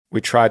we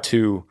try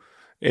to,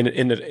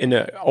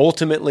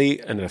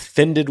 ultimately an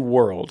offended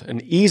world, an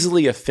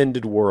easily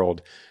offended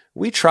world,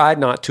 we try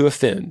not to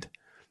offend.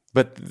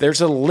 But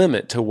there's a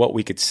limit to what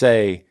we could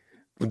say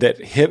that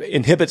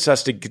inhibits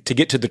us to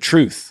get to the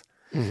truth.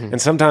 Mm-hmm.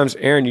 And sometimes,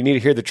 Aaron, you need to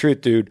hear the truth,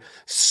 dude.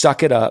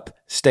 Suck it up.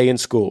 Stay in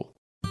school.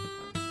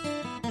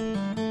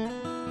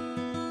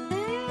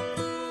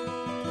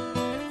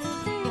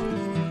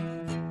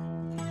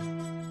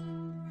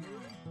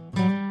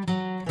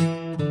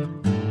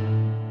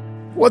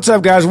 What's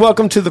up, guys?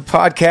 Welcome to the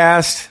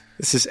podcast.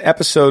 This is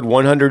episode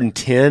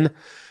 110.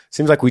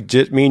 Seems like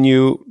me and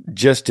you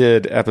just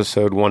did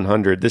episode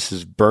 100. This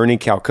is Bernie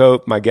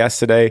Calcope, my guest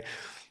today,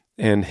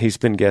 and he's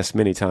been guest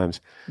many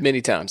times.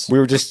 Many times. We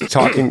were just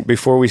talking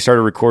before we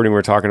started recording. We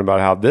were talking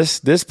about how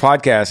this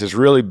podcast is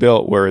really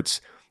built where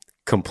it's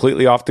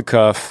completely off the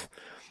cuff,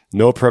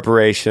 no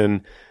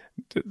preparation,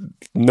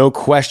 no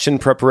question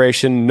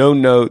preparation, no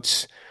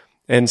notes,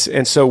 and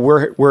so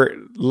we're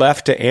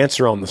left to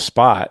answer on the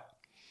spot,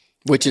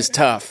 which is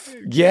tough.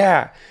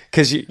 Yeah,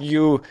 because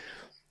you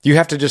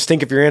have to just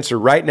think of your answer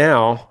right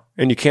now,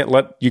 and you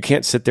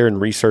can't sit there and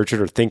research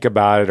it or think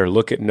about it or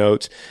look at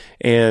notes.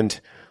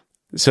 And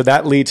so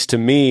that leads to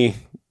me,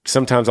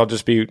 sometimes I'll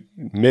just be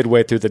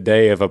midway through the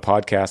day of a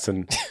podcast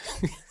and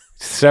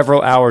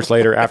several hours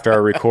later after I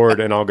record,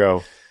 and I'll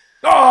go,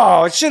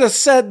 oh, I should have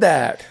said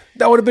that.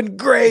 That would have been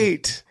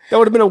great. That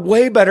would have been a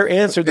way better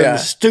answer than the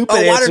stupid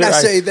answer. Oh, why did I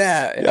say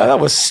that? Yeah, that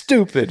was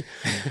stupid.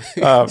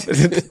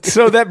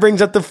 So that brings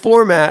up the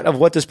format of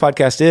what this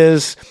podcast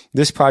is.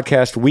 This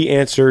podcast, we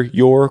answer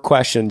your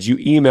questions. You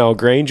email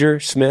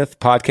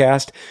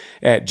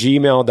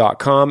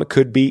grangersmithpodcast@gmail.com. It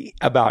could be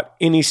about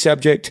any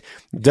subject.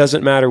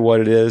 Doesn't matter what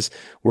it is.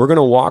 We're going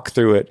to walk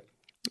through it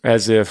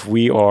as if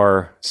we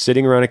are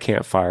sitting around a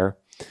campfire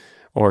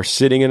or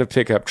sitting in a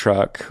pickup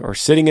truck or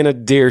sitting in a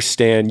deer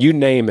stand, you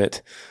name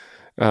it.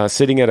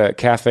 Sitting at a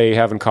cafe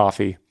having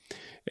coffee,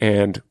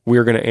 and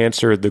we're going to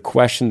answer the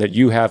question that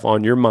you have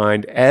on your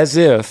mind as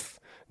if,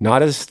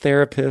 not as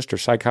therapist or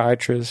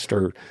psychiatrist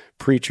or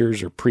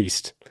preachers or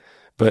priest,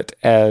 but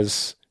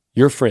as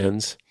your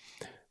friends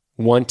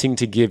wanting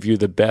to give you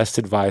the best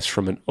advice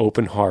from an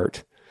open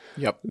heart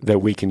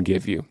that we can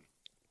give you.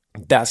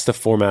 That's the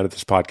format of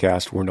this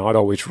podcast. We're not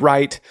always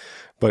right,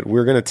 but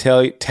we're going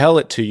to tell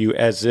it to you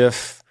as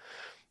if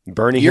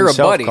Bernie you're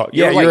himself a buddy.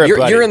 you're a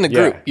buddy. You're in the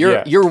group.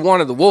 You're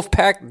one of the wolf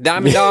pack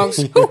diamond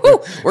dogs.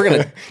 We're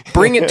going to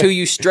bring it to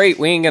you straight.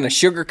 We ain't going to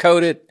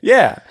sugarcoat it.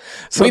 Yeah.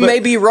 So we may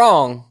be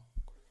wrong,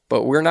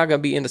 but we're not going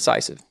to be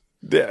indecisive.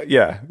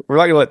 Yeah. We're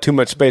not going to let too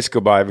much space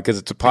go by because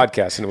it's a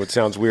podcast and it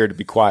sounds weird to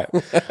be quiet.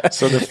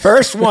 So the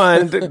first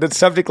one, the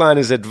subject line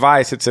is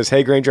advice. It says,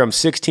 "Hey Granger, I'm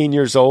 16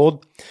 years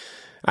old.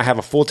 I have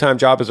a full-time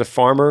job as a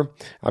farmer.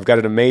 I've got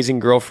an amazing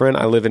girlfriend.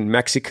 I live in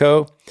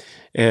Mexico,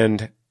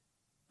 and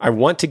I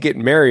want to get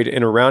married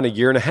in around a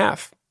year and a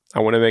half.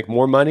 I want to make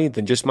more money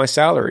than just my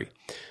salary.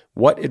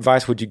 What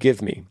advice would you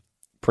give me?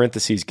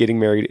 Parentheses, getting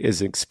married is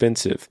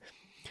expensive.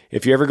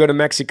 If you ever go to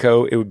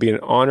Mexico, it would be an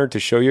honor to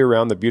show you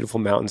around the beautiful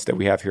mountains that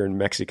we have here in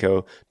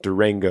Mexico,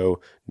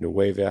 Durango,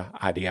 Nueva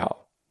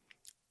Ideal."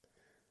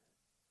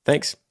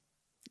 Thanks.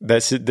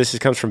 This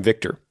comes from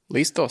Victor.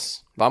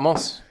 Listos.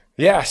 Vamos.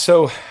 Yeah,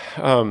 so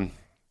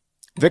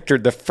Victor,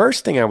 the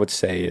first thing I would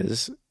say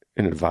is,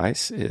 in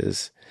advice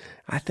is,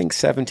 I think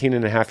 17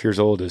 and a half years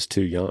old is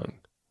too young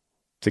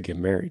to get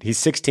married. He's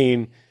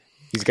 16.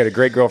 He's got a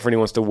great girlfriend. He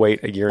wants to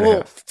wait a year and a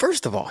half.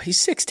 First of all,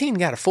 he's 16,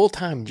 got a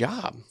full-time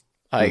job.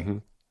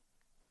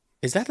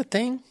 Is that a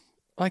thing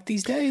like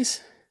these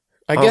days?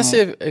 I guess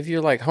if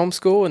you're like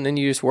homeschool and then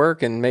you just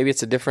work and maybe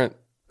it's a different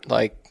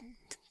like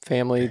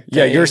family thing.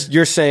 Yeah,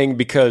 you're saying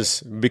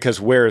because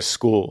where is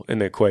school in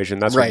the equation?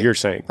 That's what you're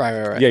saying.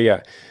 Right.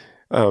 Yeah.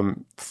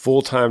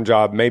 Full-time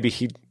job. Maybe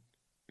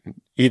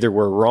either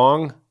we're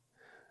wrong,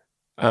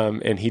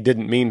 and he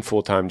didn't mean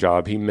full-time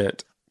job. He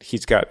meant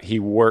he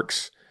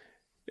works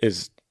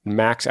as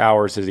max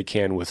hours as he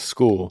can with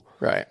school.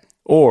 Right.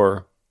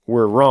 Or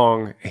we're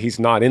wrong. He's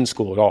not in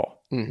school at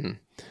all. Mm-hmm.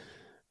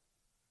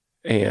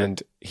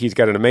 And he's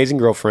got an amazing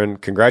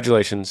girlfriend.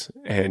 Congratulations.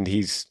 And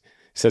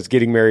says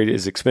getting married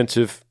is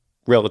expensive,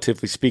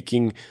 relatively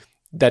speaking.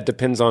 That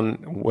depends on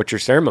what your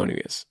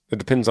ceremony is. It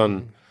depends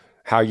on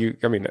how you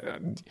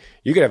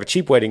could have a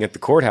cheap wedding at the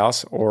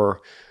courthouse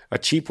or a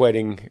cheap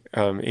wedding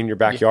in your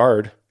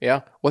backyard.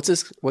 Yeah. What's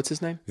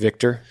his name?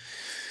 Victor.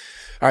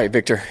 All right,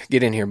 Victor,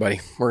 get in here, buddy.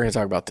 We're going to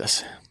talk about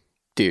this.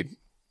 Dude,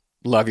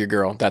 love your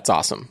girl. That's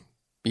awesome.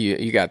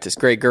 You got this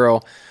great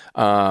girl.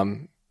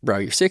 Bro,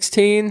 you're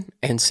 16,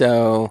 and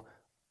so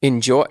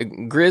enjoy.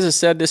 Grizz has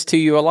said this to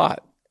you a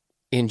lot.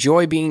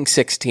 Enjoy being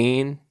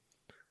 16.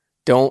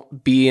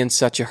 Don't be in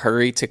such a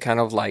hurry to kind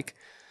of like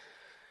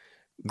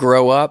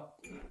grow up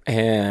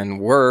and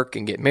work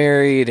and get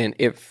married. And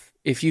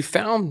if you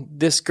found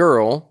this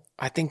girl,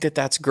 I think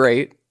that's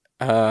great.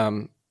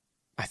 I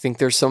think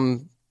there's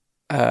some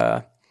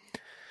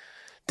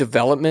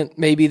development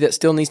maybe that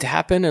still needs to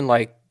happen and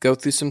like go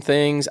through some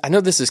things. I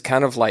know this is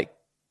kind of like,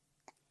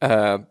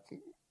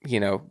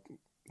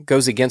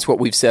 goes against what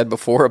we've said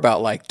before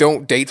about like,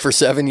 don't date for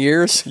 7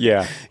 years.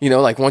 Yeah.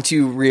 Like once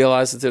you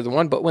realize that they're the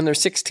one, but when they're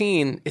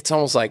 16, it's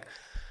almost like,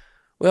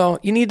 well,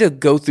 you need to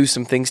go through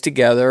some things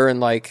together and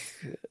like,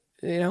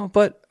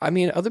 but I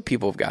mean, other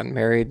people have gotten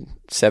married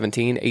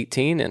 17,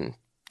 18 and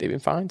they've been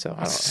fine. So I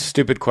don't know.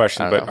 Stupid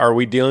question, but are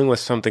we dealing with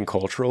something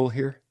cultural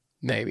here?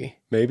 Maybe.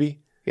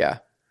 Yeah.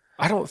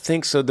 I don't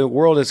think so. The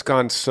world is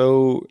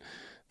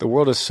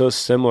so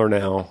similar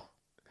now,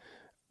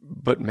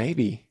 but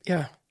maybe.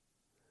 Yeah.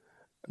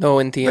 No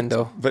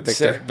entiendo.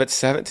 But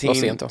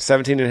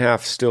 17 and a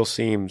half still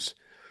seems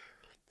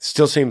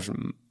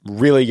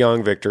really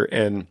young, Victor.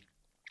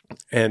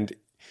 And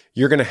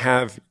you're going to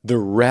have the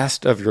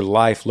rest of your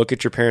life. Look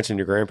at your parents and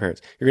your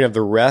grandparents. You're going to have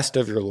the rest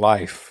of your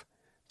life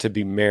to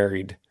be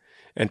married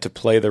and to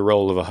play the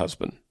role of a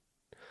husband.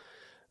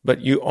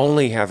 But you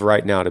only have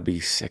right now to be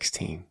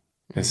 16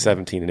 and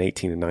 17 and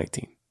 18 and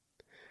 19.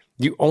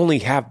 You only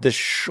have this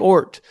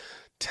short,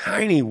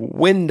 tiny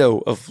window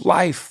of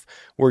life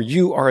where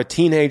you are a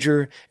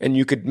teenager and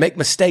you could make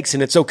mistakes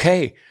and it's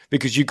okay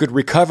because you could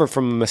recover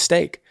from a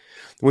mistake.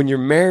 When you're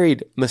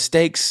married,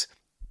 mistakes,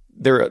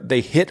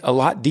 they hit a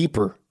lot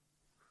deeper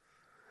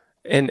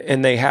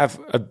and they have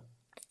a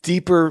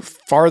deeper,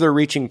 farther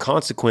reaching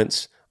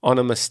consequence on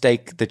a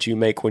mistake that you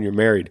make when you're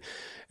married.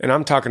 And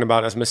I'm talking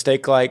about a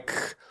mistake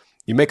like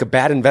you make a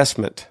bad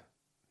investment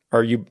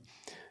or you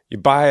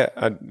buy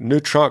a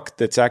new trunk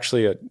that's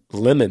actually a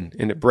lemon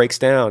and it breaks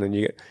down and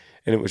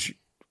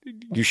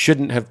you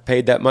shouldn't have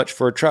paid that much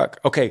for a truck.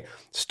 Okay,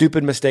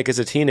 stupid mistake as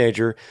a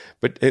teenager,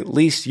 but at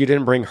least you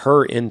didn't bring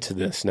her into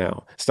this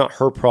now. It's not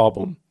her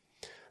problem.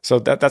 So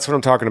that's what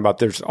I'm talking about.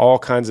 There's all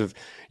kinds of,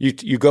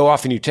 you go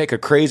off and you take a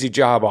crazy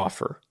job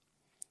offer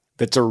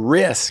that's a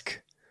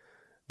risk,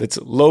 that's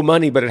low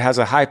money, but it has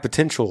a high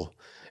potential,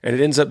 and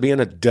it ends up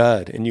being a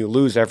dud and you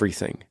lose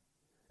everything.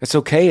 It's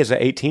okay as an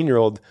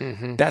 18-year-old.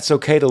 Mm-hmm. That's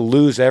okay to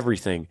lose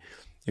everything.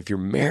 If you're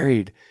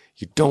married,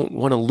 you don't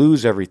want to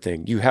lose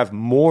everything. You have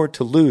more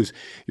to lose.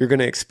 You're going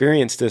to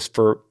experience this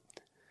for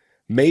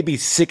maybe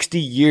 60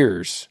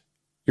 years.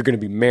 You're going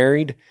to be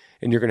married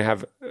and you're going to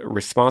have a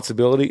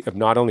responsibility of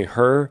not only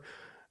her,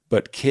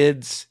 but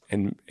kids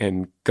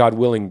and God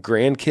willing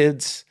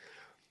grandkids.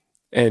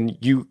 And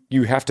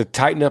you have to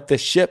tighten up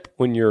this ship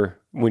when you're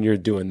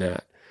doing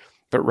that.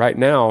 But right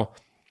now,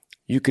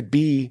 you could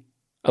be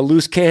a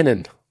loose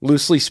cannon,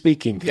 loosely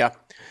speaking. Yeah.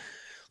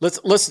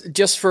 Let's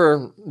just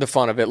for the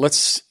fun of it,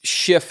 let's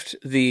shift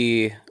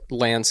the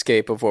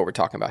landscape of what we're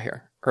talking about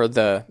here, or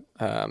the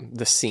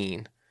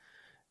scene.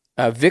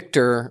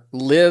 Victor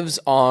lives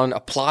on a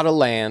plot of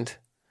land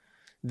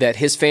that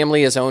his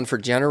family has owned for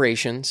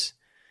generations.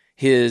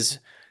 His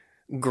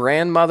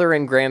grandmother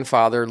and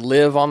grandfather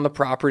live on the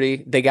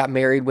property. They got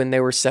married when they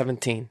were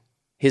 17.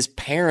 His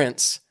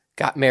parents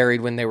got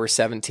married when they were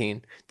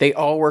 17. They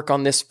all work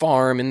on this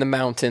farm in the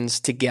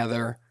mountains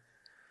together.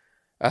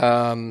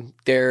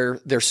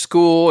 Their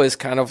school is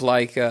kind of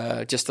like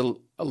just a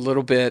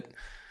little bit,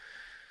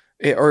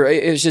 or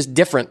it's just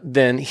different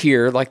than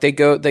here. Like they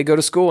go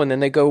to school and then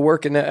they go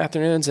work in the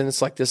afternoons, and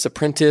it's like this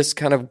apprentice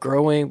kind of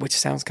growing, which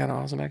sounds kind of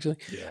awesome actually.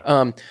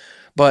 Yeah.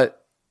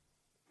 But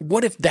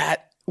what if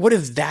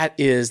that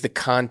is the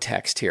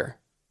context here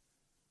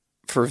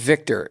for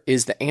Victor?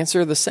 Is the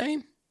answer the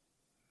same?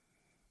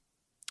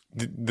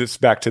 This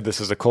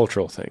is a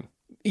cultural thing.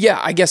 Yeah,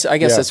 I guess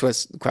that's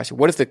what's the question.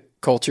 What if the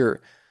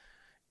culture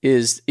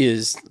is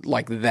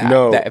like that?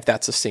 No, that if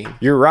that's a scene,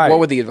 you're right. What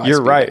would the advice be?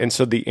 You're right, and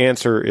so the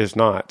answer is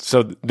not.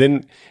 So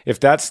then,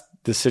 if that's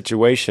the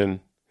situation,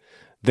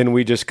 then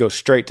we just go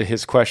straight to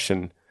his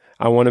question.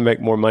 I want to make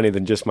more money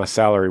than just my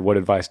salary. What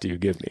advice do you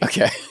give me?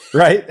 Okay,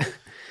 right.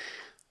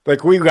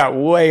 Like we got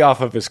way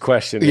off of his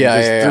question.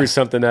 And threw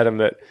something at him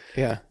that.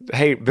 Yeah.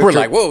 Hey, Victor, we're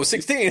like, whoa,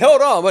 16.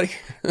 Hold on, buddy.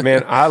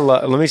 Man,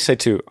 let me say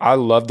too. I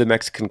love the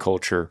Mexican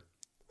culture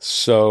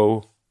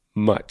so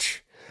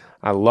much.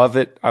 I love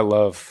it. I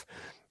love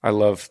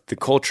the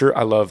culture.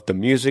 I love the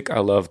music. I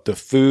love the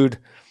food.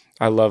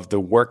 I love the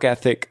work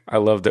ethic. I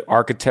love the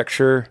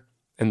architecture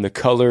and the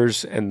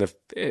colors and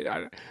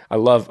I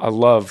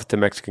love the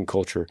Mexican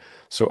culture.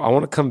 So I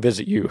want to come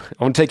visit you.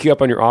 I want to take you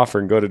up on your offer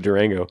and go to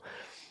Durango.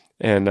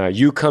 And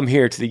you come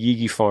here to the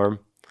Yigi farm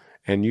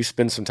and you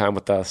spend some time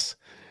with us.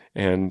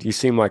 And you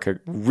seem like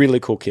a really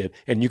cool kid,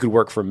 and you could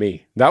work for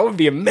me. That would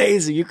be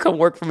amazing. You come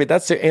work for me.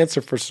 That's the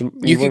answer for some.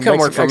 You can come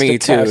work for me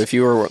too if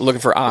you were looking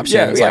for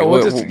options. Yeah,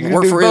 we'll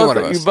work for either one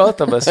of us. You both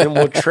of us, and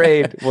we'll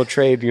trade. We'll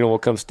trade. We'll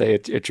come stay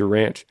at your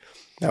ranch.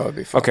 That would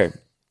be fun. Okay,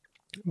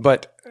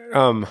 but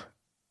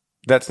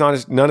that's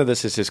not. None of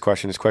this is his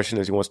question. His question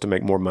is he wants to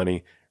make more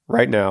money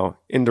right now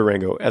in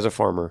Durango as a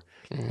farmer,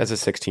 as a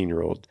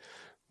 16-year-old.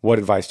 What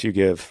advice do you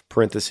give?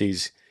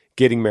 Parentheses.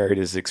 Getting married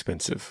is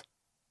expensive.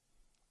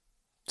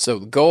 So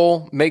the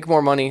goal, make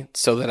more money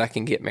so that I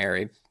can get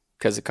married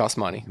because it costs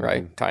money,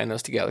 right? Mm-hmm. Tying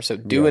those together. So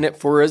doing it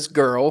for his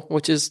girl,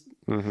 which is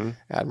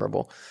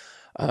admirable.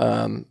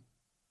 I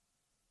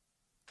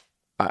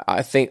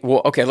think,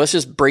 well, okay, let's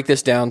just break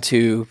this down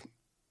to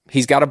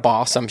he's got a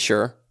boss, I'm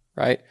sure,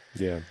 right?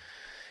 Yeah.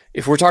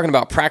 if we're talking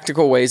about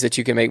practical ways that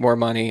you can make more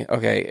money,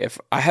 okay, if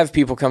I have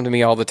people come to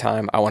me all the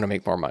time, I want to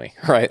make more money,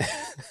 right?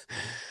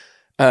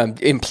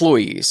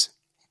 Employees.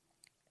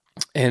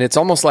 And it's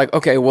almost like,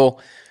 okay,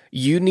 well,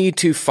 you need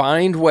to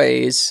find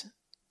ways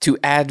to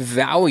add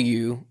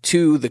value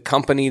to the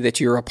company that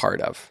you're a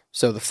part of.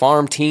 So the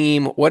farm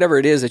team, whatever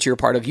it is that you're a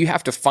part of, you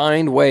have to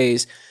find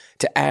ways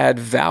to add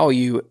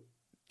value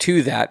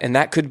to that. And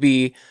that could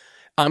be,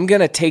 I'm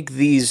going to take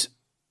these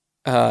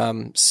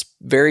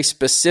very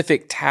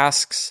specific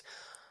tasks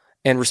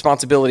and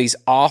responsibilities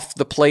off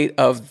the plate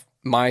of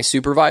my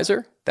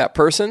supervisor, that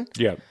person.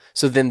 Yeah.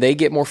 So then they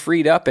get more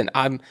freed up. And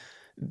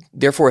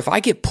therefore, if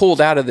I get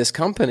pulled out of this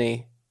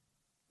company,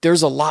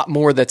 there's a lot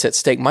more that's at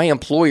stake. My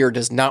employer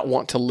does not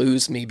want to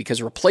lose me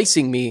because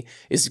replacing me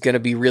is going to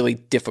be really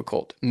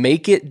difficult.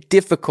 Make it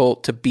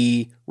difficult to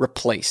be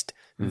replaced.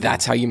 Mm-hmm.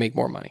 That's how you make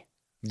more money.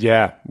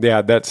 Yeah.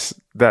 That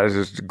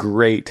is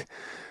great.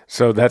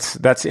 So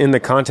that's in the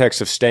context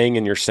of staying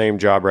in your same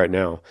job right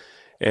now,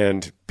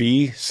 and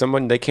be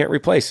someone they can't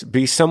replace.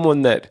 Be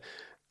someone that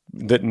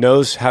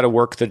knows how to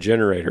work the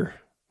generator,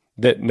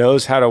 that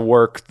knows how to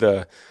work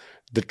the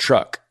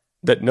truck,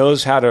 that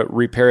knows how to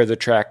repair the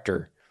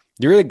tractor.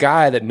 You're the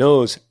guy that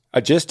knows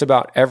just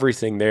about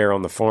everything there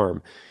on the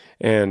farm.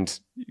 And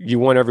you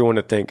want everyone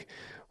to think,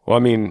 well, I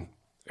mean,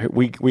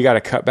 we got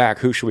to cut back.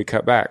 Who should we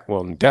cut back?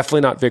 Well,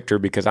 definitely not Victor,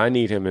 because I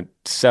need him at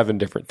 7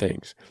 different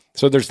things.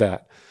 So there's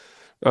that.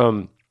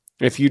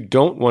 If you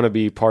don't want to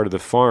be part of the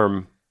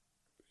farm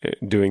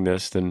doing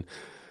this, then,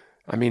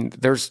 I mean,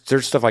 there's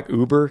stuff like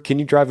Uber. Can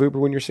you drive Uber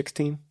when you're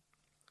 16?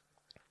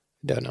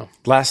 Don't know.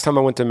 Last time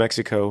I went to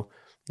Mexico,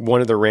 one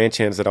of the ranch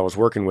hands that I was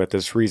working with,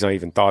 this is the reason I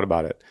even thought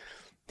about it.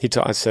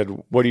 I said,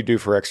 what do you do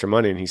for extra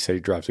money? And he said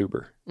he drives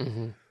Uber.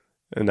 Mm-hmm.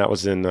 And that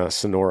was in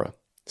Sonora.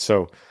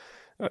 So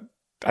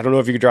I don't know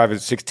if you could drive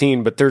at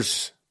 16, but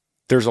there's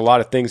a lot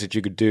of things that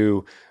you could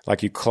do.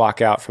 Like you clock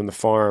out from the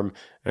farm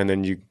and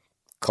then you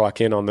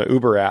clock in on the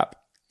Uber app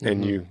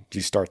and you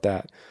start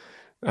that.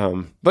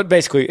 But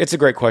basically, it's a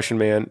great question,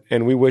 man.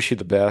 And we wish you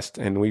the best.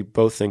 And we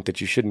both think that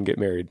you shouldn't get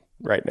married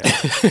right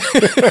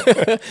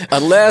now.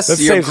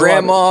 Unless your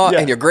grandma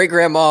and your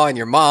great-grandma and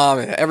your mom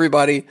and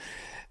everybody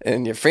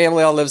and your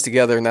family all lives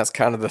together, and that's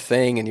kind of the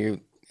thing, and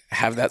you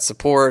have that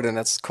support, and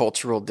that's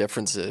cultural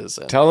differences.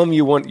 Tell them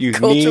you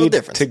need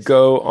to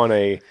go on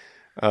a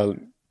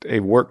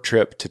work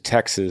trip to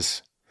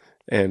Texas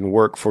and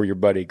work for your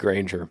buddy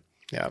Granger.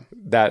 Yeah,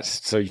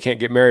 that's so you can't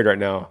get married right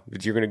now,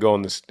 but you're going to go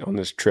on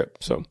this trip.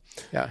 So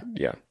yeah.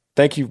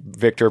 Thank you,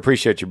 Victor.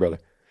 Appreciate you, brother.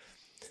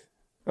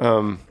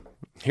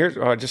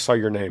 I just saw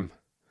your name.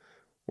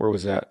 Where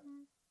was that?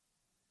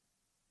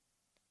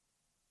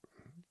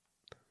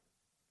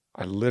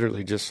 I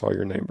literally just saw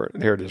your name.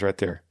 There it is right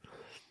there.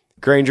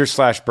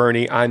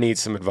 Granger/Bernie. I need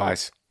some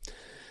advice.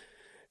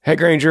 Hey,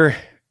 Granger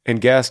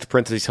and guest,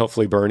 parentheses,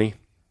 hopefully Bernie.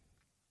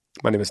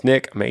 My name is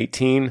Nick. I'm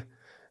 18.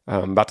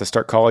 I'm about to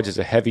start college as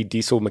a heavy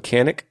diesel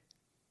mechanic.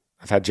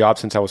 I've had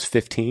jobs since I was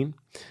 15,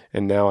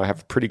 and now I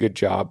have a pretty good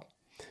job.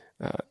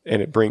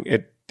 And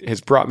it has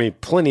brought me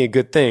plenty of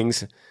good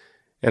things.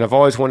 And I've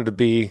always wanted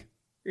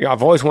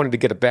to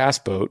get a bass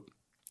boat,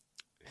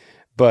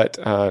 but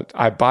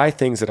I buy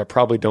things that I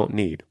probably don't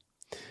need.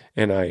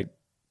 So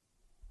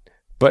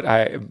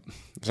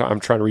I'm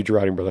trying to read your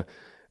writing, brother.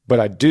 But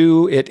I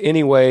do it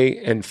anyway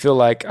and feel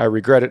like I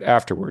regret it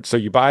afterwards. So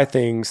you buy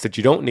things that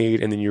you don't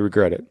need and then you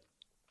regret it.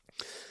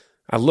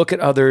 I look at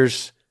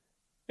others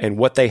and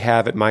what they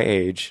have at my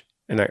age,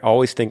 and I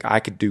always think I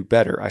could do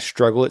better. I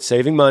struggle at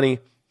saving money,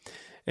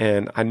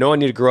 and I know I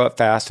need to grow up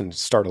fast and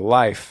start a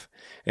life.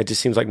 It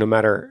just seems like no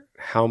matter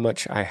how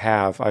much I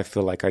have, I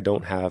feel like I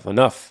don't have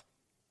enough.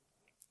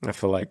 I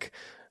feel like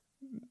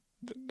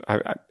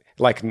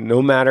like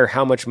no matter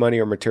how much money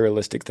or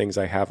materialistic things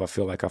I have, I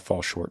feel like I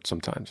fall short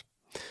sometimes.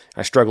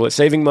 I struggle at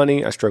saving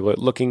money. I struggle at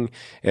looking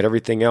at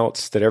everything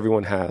else that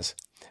everyone has.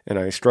 And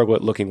I struggle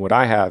at looking what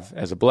I have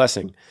as a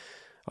blessing.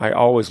 I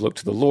always look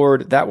to the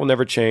Lord. That will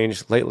never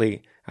change.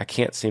 Lately, I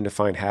can't seem to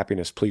find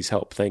happiness. Please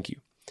help. Thank you.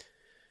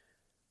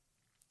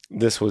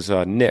 This was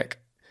Nick.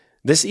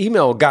 This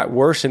email got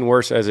worse and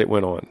worse as it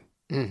went on.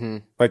 Mm-hmm.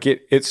 Like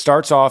it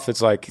starts off,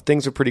 it's like,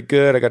 things are pretty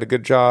good. I got a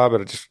good job,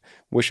 but I just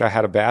wish I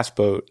had a bass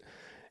boat.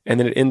 And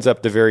then it ends up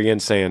at the very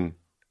end saying,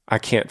 I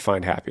can't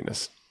find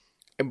happiness.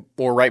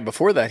 Or right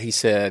before that, he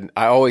said,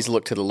 I always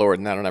look to the Lord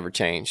and that'll never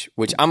change,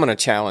 which I'm going to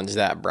challenge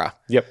that, bro.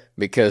 Yep.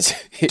 Because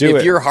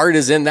if your heart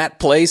is in that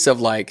place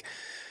of like,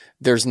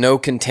 there's no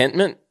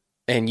contentment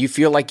and you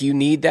feel like you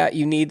need that,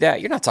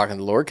 you're not talking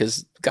to the Lord,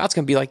 because God's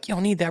going to be like, you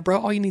don't need that, bro.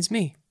 All you need is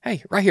me.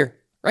 Hey, right here.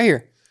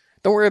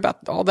 Don't worry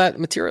about all that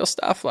material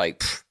stuff. Like,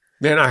 pfft.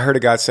 Man, I heard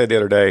a guy say the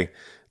other day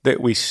that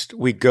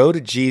we go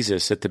to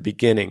Jesus at the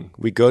beginning.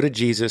 We go to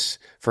Jesus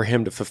for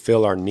him to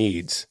fulfill our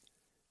needs.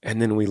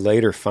 And then we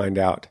later find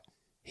out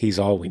he's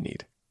all we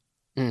need.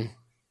 Mm.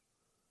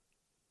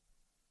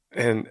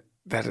 And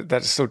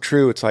that's so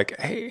true. It's like,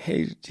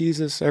 hey,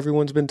 Jesus,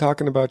 everyone's been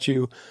talking about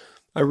you.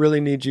 I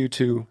really need you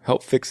to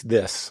help fix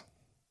this.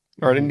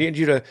 Or I need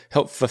you to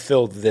help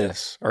fulfill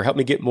this, or help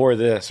me get more of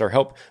this, or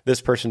help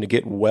this person to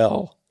get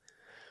well.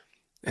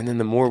 And then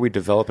the more we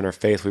develop in our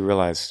faith, we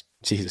realize,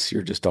 Jesus,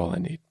 you're just all I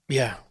need.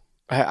 Yeah.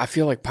 I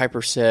feel like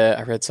Piper said,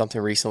 I read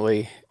something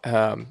recently,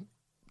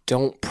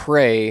 don't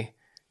pray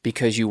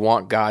because you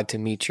want God to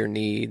meet your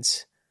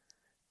needs.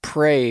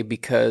 Pray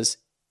because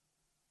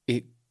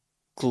it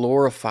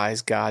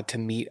glorifies God to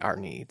meet our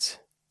needs.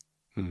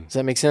 Does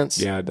that make sense?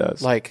 Yeah, it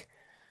does. Like,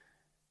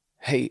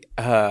 hey,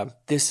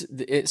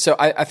 so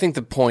I think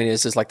the point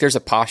is like there's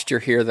a posture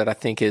here that I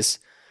think is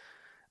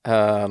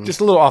just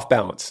a little off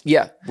balance.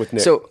 Yeah. With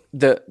Nick. So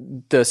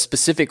the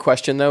specific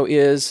question though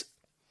is,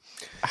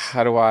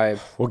 how do I?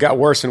 Well, it got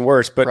worse and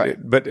worse, but Right.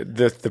 but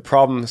the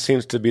problem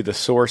seems to be the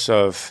source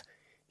of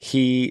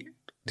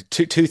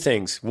two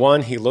things.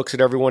 One, he looks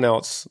at everyone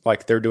else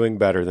like they're doing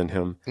better than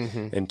him,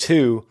 and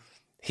two,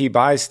 he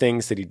buys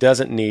things that he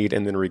doesn't need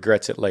and then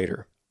regrets it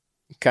later.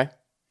 Okay.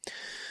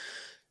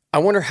 I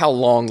wonder how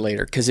long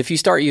later, because if you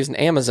start using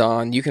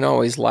Amazon, you can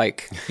always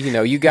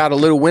you got a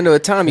little window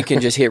of time. You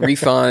can just hit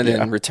refund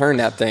and return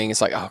that thing.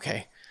 It's like,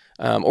 okay.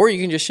 Or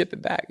you can just ship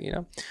it back,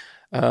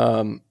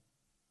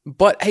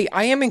 But hey,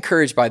 I am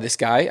encouraged by this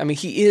guy. I mean,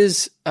 he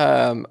is,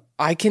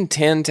 I can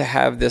tend to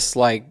have this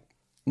like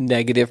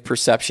negative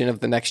perception of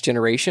the next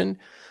generation,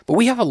 but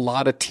we have a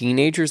lot of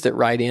teenagers that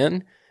write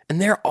in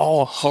and they're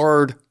all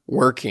hard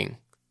working.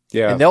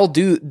 Yeah. And they'll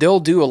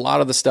do a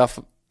lot of the stuff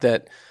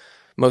that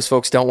most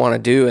folks don't want to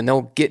do, and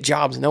they'll get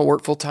jobs and they'll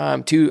work full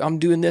time too. I'm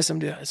doing this.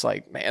 It's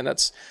like, man,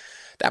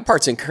 that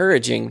part's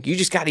encouraging. You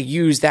just got to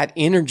use that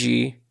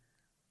energy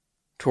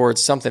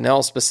towards something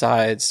else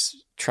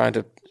besides trying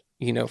to,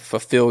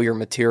 fulfill your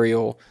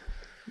material.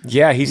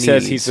 Yeah. He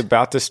says needs. he's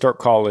about to start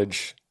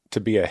college to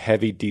be a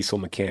heavy diesel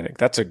mechanic.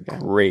 That's a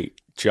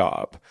great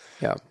job.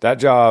 Yeah. That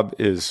job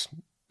is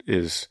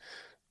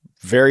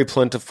very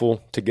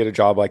plentiful to get a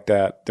job like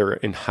that. They're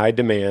in high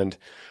demand.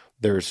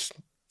 There's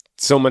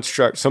so many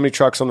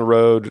trucks on the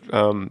road,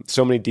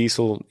 so many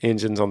diesel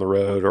engines on the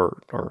road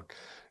or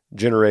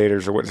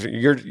generators or what.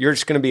 You're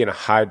just going to be in a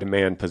high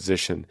demand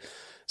position.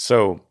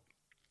 So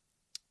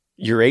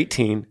you're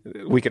 18.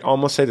 We could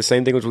almost say the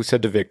same thing as we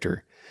said to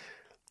Victor.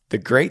 The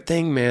great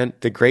thing,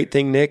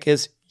 Nick,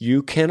 is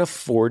you can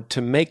afford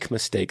to make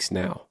mistakes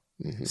now.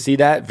 Mm-hmm. See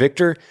that,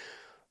 Victor?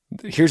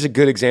 Here's a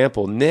good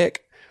example.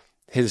 Nick,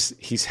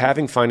 he's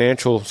having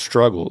financial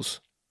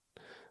struggles,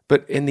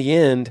 but in the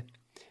end,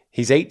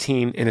 he's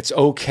 18 and it's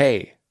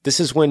okay. This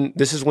is when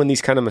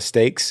these kind of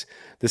mistakes,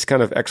 this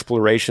kind of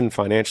exploration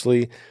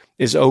financially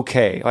is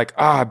okay. Like,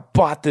 I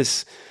bought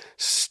this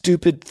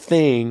stupid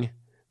thing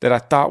that I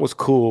thought was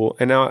cool,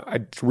 and now I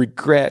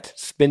regret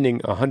spending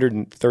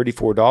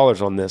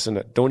 $134 on this and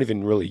I don't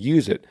even really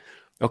use it.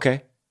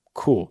 Okay,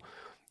 cool.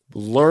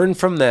 Learn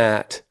from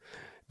that,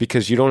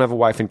 because you don't have a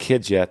wife and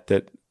kids yet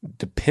that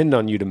depend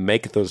on you to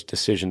make those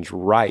decisions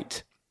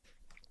right.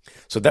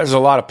 So there's a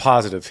lot of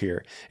positive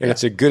here. And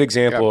it's a good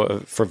example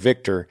for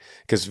Victor,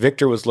 because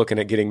Victor was looking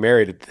at getting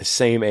married at the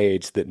same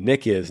age that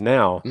Nick is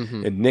now,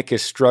 and Nick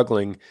is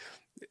struggling.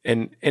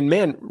 And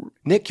man,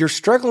 Nick, you're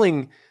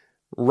struggling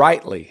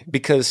rightly,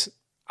 because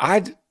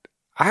I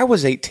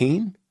was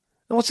 18.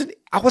 I was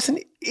an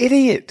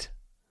idiot.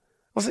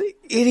 I was an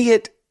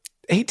idiot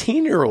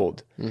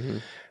 18-year-old. Mm-hmm.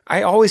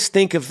 I always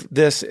think of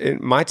this in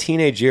my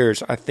teenage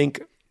years. I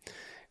think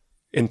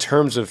in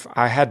terms of,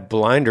 I had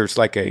blinders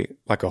like a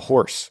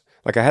horse.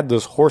 Like I had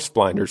those horse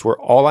blinders where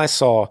all I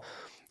saw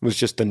was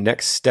just the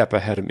next step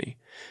ahead of me.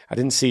 I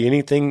didn't see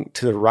anything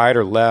to the right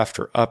or left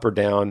or up or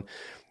down.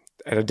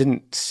 And I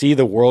didn't see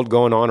the world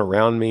going on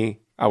around me.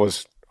 I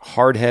was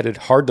hard-headed,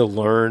 hard to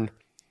learn,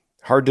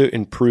 hard to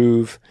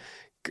improve,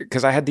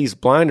 because I had these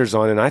blinders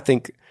on. And I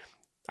think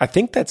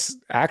that's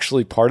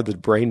actually part of the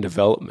brain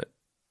development.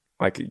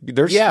 Like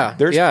there's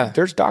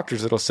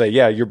doctors that'll say,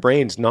 yeah, your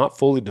brain's not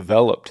fully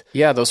developed.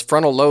 Yeah, those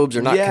frontal lobes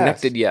are not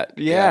connected yet.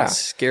 Yeah. It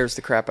scares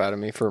the crap out of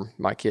me for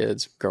my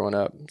kids growing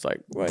up. It's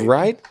like, wait.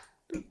 Right?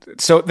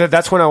 So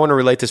that's when I want to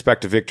relate this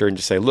back to Victor and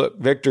just say, look,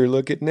 Victor,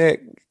 look at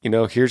Nick.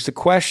 Here's the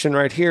question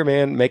right here,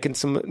 man. Making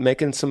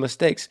some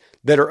mistakes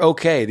that are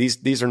okay.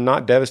 These are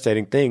not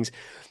devastating things.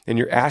 And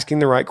you're asking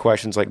the right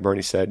questions, like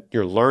Bernie said.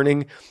 You're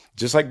learning.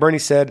 Just like Bernie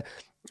said,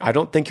 I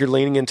don't think you're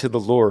leaning into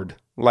the Lord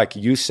like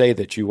you say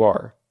that you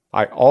are.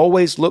 I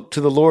always look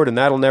to the Lord, and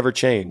that'll never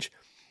change.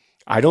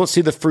 I don't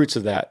see the fruits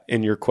of that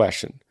in your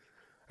question.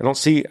 I don't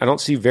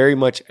see very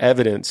much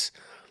evidence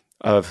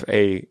of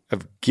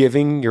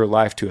giving your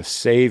life to a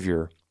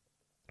Savior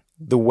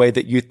the way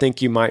that you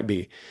think you might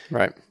be.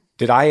 Right.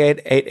 Did I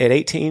at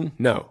 18?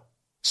 No.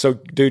 So,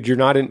 dude, you're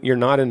not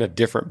in a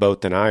different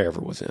boat than I ever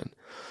was in.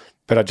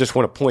 But I just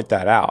want to point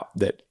that out,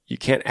 that you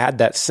can't add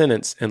that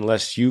sentence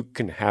unless you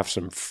can have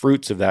some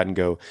fruits of that and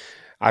go,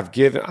 I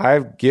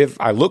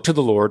look to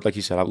the Lord, like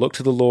you said, I look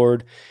to the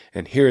Lord,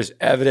 and here's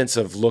evidence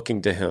of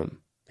looking to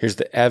Him. Here's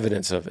the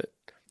evidence of it.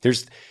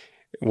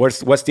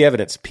 What's the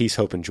evidence? Peace,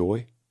 hope, and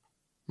joy.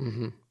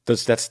 Mm-hmm.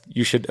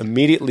 You should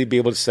immediately be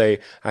able to say,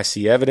 I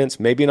see evidence,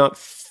 maybe not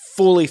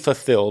fully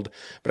fulfilled,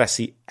 but I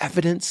see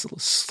evidence,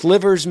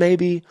 slivers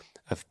maybe,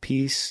 of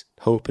peace,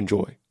 hope, and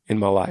joy in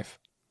my life.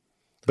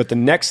 But the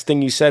next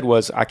thing you said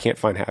was, I can't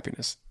find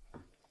happiness.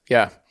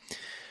 Yeah.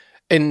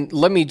 And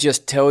let me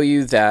just tell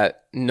you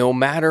that no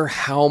matter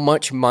how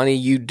much money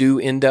you do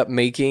end up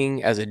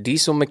making as a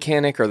diesel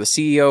mechanic or the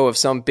CEO of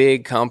some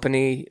big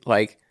company,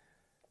 like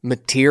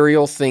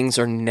material things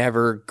are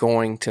never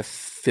going to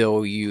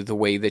fill you the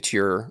way that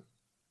you're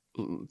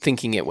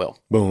thinking it will.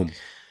 Boom.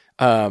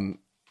 And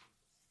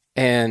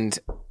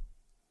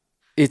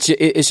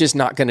it's just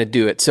not going to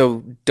do it.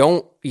 So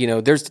don't,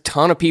 there's a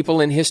ton of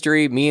people in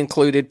history, me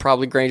included,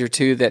 probably Granger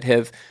too, that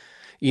have,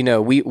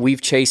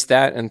 we've chased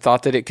that and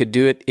thought that it could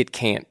do it. It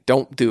can't.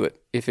 Don't do it.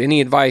 If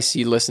any advice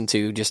you listen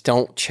to, just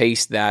don't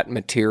chase that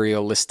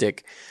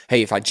materialistic,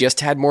 hey, if I just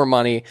had more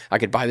money, I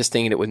could buy this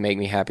thing and it would make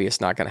me happy. It's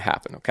not going to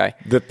happen, okay?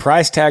 The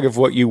price tag of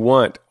what you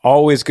want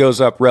always goes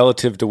up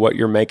relative to what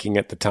you're making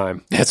at the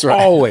time. That's right.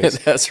 Always.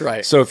 That's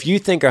right. So if you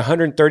think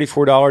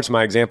 $134,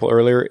 my example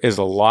earlier, is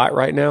a lot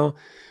right now,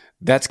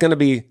 that's going to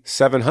be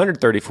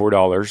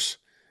 $734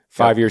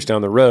 5 years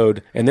down the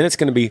road, and then it's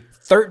going to be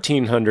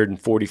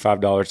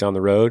 $1,345 down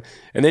the road,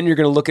 and then you're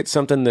going to look at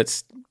something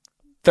that's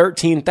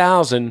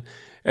 $13,000,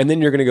 and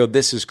then you're going to go,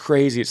 this is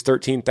crazy, it's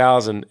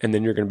 $13,000, and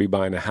then you're going to be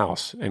buying a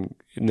house, and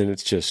then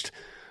it's just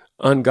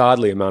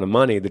ungodly amount of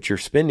money that you're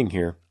spending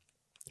here.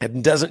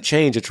 It doesn't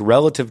change. It's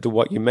relative to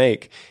what you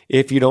make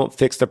if you don't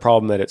fix the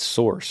problem at its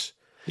source.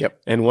 Yep.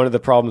 And one of the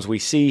problems we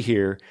see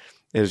here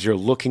is you're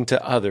looking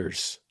to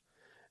others,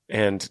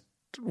 and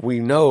we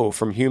know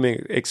from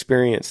human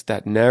experience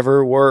that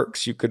never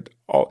works. It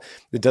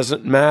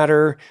doesn't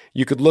matter.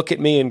 You could look at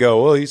me and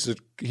go, "Oh,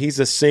 he's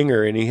a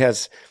singer and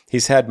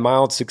he's had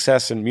mild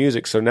success in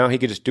music, so now he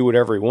could just do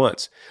whatever he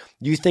wants."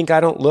 You think I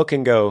don't look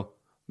and go,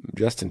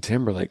 "Justin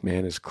Timberlake,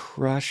 man, is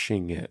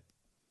crushing it."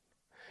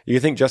 You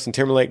think Justin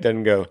Timberlake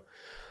doesn't go,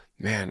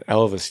 "Man,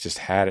 Elvis just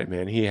had it,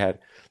 man.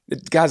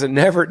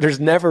 There's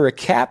never a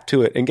cap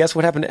to it." And guess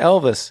what happened to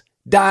Elvis?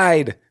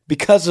 Died.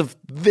 Because of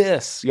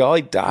this, y'all,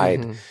 he died.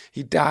 Mm-hmm.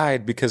 He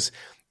died because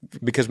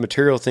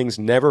material things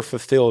never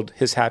fulfilled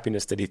his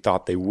happiness that he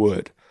thought they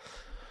would.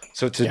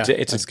 So it's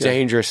a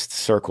dangerous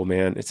circle,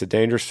 man. It's a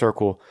dangerous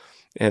circle,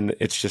 and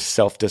it's just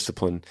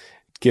self-discipline.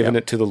 Giving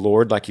it to the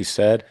Lord, like you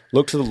said.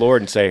 Look to the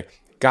Lord and say,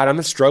 God,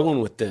 I'm struggling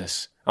with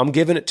this. I'm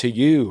giving it to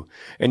you.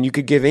 And you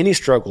could give any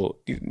struggle.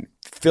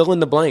 Fill in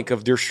the blank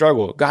of your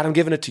struggle. God, I'm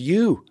giving it to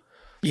you.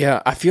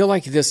 Yeah, I feel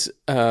like this,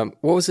 what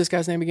was this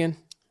guy's name again?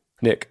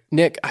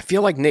 Nick, I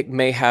feel like Nick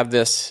may have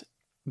this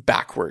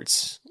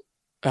backwards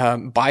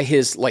by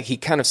his, like he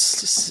kind of,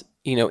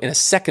 in a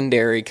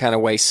secondary kind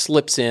of way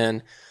slips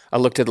in, I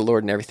look to the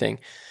Lord and everything.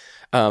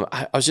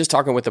 I was just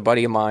talking with a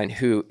buddy of mine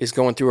who is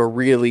going through a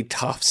really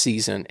tough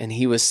season, and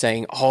he was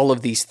saying all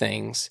of these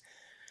things.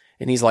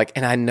 And he's like,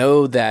 and I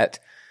know that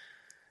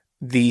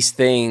these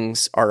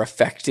things are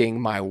affecting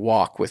my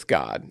walk with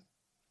God.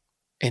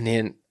 And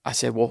then I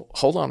said, well,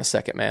 hold on a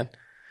second, man.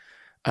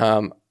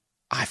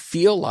 I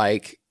feel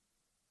like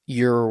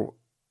your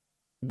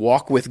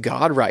walk with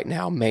God right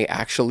now may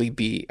actually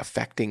be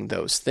affecting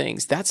those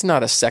things. That's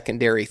not a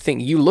secondary thing.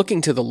 You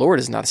looking to the Lord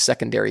is not a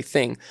secondary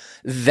thing.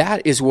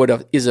 That is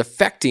what is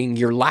affecting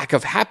your lack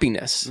of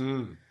happiness.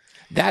 Mm.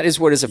 That is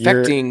what is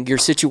affecting your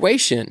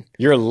situation.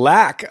 Your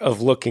lack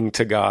of looking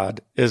to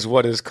God is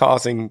what is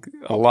causing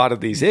a lot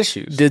of these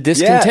issues. The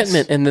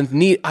discontentment and the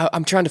need.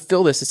 I'm trying to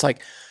fill this. It's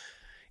like,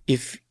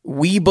 if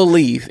we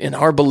believe in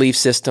our belief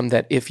system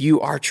that if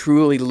you are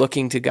truly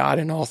looking to God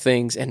in all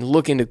things and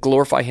looking to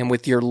glorify Him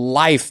with your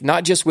life,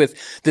 not just with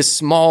the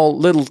small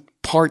little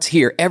parts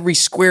here, every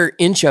square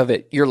inch of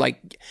it, you're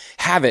like,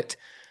 have it,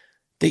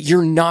 that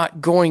you're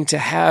not going to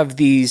have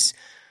these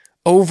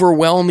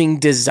overwhelming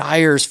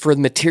desires for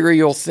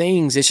material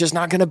things. It's just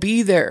not going to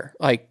be there.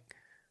 Like,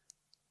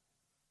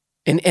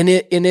 and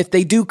if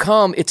they do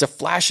come, it's a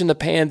flash in the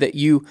pan that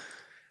you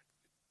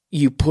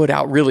put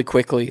out really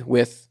quickly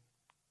with,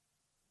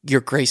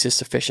 your grace is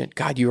sufficient.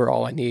 God, you are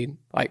all I need.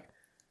 Like,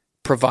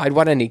 provide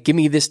what I need. Give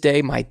me this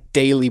day my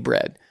daily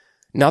bread.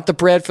 Not the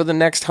bread for the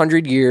next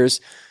 100 years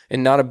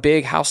and not a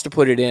big house to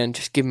put it in.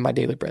 Just give me my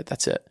daily bread.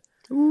 That's it.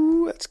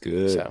 Ooh, that's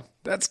good.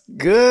 That's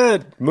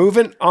good.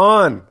 Moving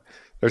on.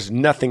 There's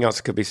nothing else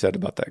that could be said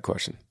about that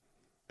question.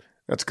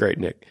 That's great,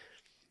 Nick.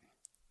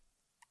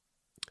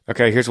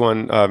 Okay, here's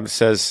one. It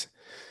says,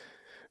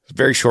 it's a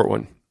very short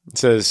one. It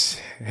says,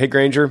 hey,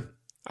 Granger,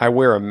 I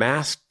wear a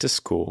mask to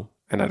school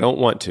and I don't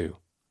want to.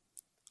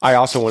 I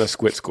also want to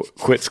quit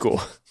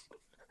school.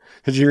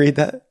 Did you read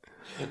that?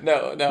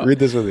 No. Read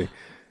this with me.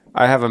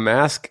 I have a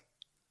mask.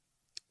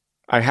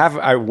 I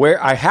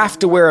have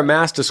to wear a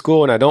mask to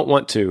school and I don't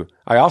want to.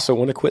 I also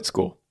want to quit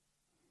school.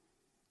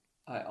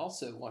 I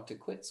also want to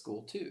quit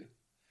school too.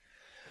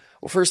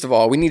 Well, first of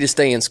all, we need to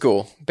stay in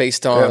school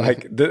based on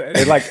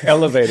it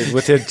elevated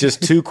with it,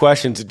 just two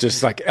questions. It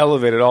just like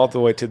elevated all the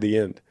way to the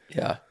end.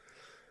 Yeah.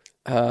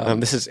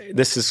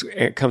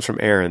 It comes from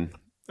Aaron.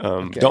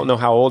 Okay. Don't know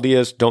how old he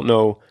is. Don't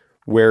know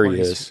where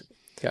he is.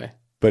 Okay.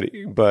 But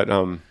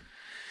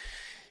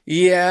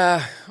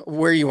yeah,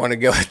 where you want to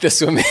go with this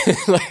one?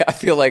 I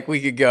feel like we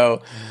could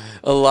go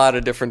a lot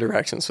of different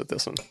directions with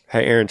this one.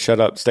 Hey, Aaron, shut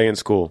up. Stay in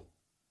school.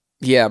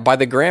 Yeah, by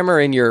the grammar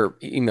in your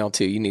email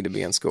too, you need to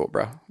be in school,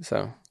 bro.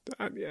 So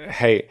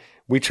Hey,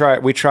 we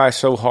try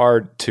so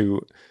hard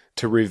to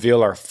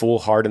reveal our full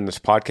heart in this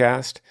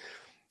podcast,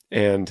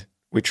 and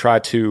we try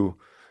to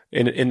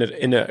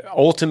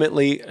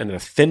ultimately an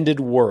offended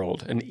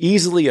world, an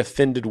easily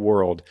offended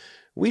world.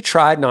 We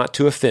try not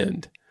to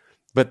offend,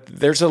 but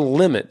there's a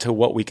limit to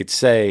what we could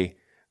say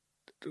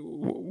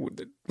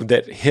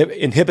that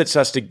inhibits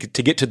us to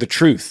get to the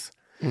truth.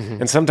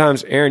 And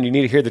sometimes, Aaron, you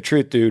need to hear the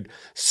truth, dude.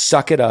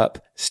 Suck it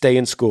up. Stay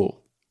in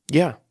school.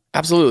 Yeah,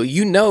 absolutely.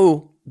 You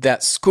know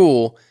that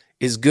school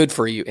is good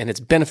for you and it's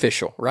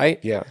beneficial, right?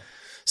 Yeah.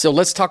 So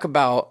let's talk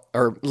about,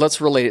 or let's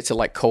relate it to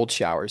like cold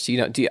showers.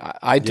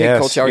 I take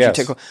cold showers. Yes.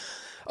 You take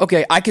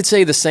okay, I could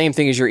say the same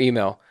thing as your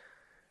email.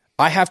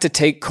 I have to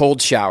take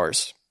cold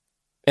showers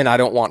and I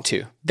don't want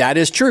to. That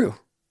is true.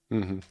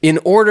 In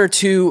order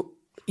to,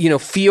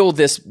 feel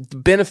this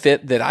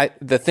benefit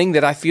the thing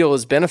that I feel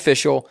is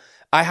beneficial,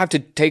 I have to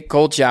take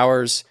cold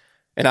showers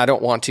and I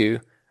don't want to.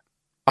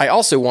 I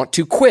also want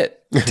to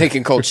quit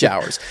taking cold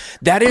showers.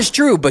 That is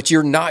true, but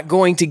you're not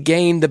going to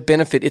gain the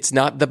benefit. It's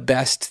not the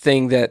best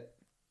thing that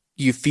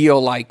you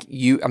feel like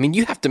you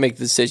have to make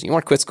the decision. You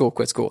want to quit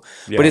school.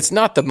 Yeah. But it's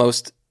not the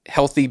most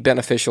healthy,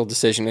 beneficial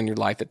decision in your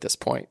life at this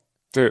point.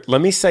 Dude,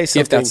 let me say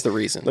something. If that's the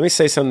reason. Let me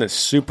say something that's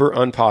super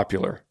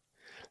unpopular,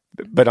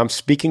 but I'm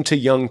speaking to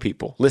young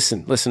people.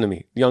 Listen to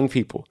me, young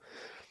people.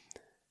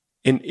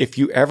 And if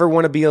you ever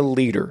want to be a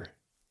leader,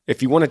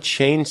 if you want to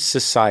change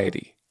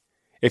society,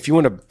 if you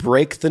want to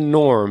break the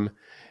norm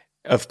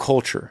of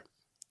culture,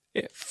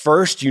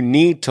 first you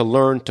need to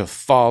learn to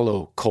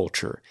follow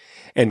culture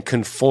and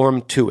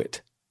conform to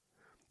it.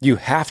 You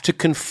have to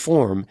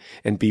conform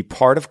and be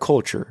part of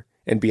culture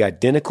and be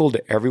identical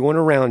to everyone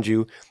around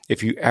you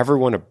if you ever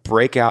want to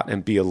break out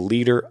and be a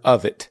leader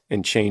of it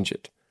and change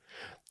it.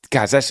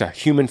 Guys, that's a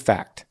human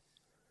fact.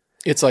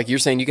 It's like you're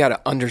saying you got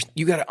to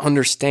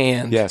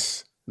understand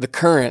the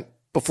current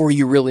before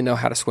you really know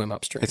how to swim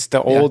upstream. It's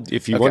the old,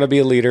 if you want to be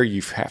a leader,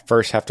 you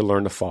first have to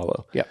learn to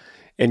follow. Yeah.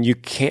 And you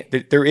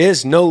can't, there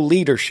is no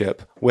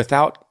leadership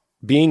without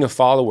being a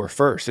follower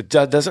first. It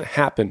doesn't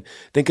happen.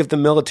 Think of the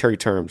military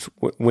terms.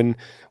 When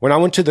I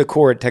went to the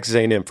Corps at Texas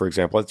A&M, for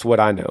example, that's what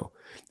I know.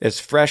 As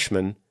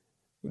freshmen,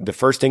 the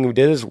first thing we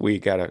did is we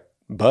got a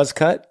buzz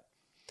cut.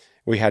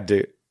 We had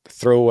to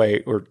throw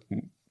away or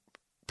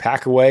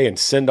pack away and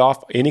send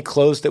off any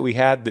clothes that we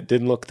had that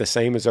didn't look the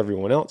same as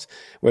everyone else.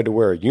 We had to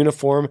wear a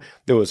uniform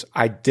that was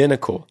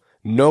identical.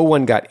 No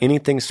one got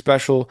anything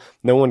special.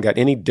 No one got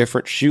any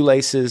different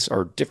shoelaces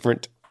or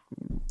different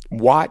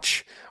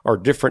watch or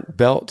different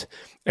belt.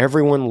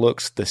 Everyone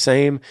looks the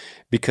same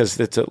because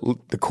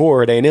the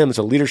Corps at A&M is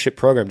a leadership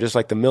program, just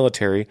like the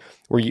military,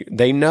 where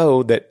they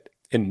know that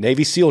in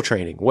Navy SEAL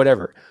training,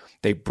 whatever,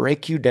 they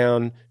break you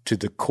down to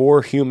the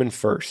core human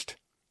first.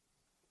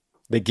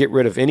 They get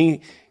rid of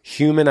any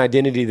human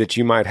identity that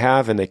you might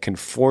have, and they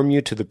conform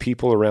you to the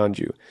people around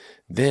you.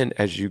 Then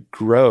as you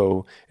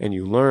grow and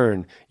you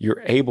learn,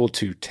 you're able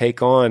to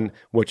take on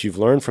what you've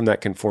learned from that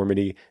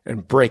conformity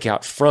and break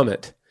out from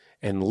it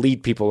and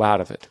lead people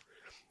out of it.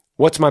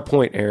 What's my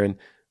point, Aaron?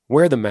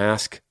 Wear the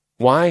mask.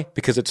 Why?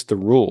 Because it's the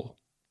rule.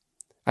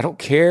 I don't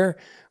care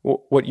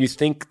what you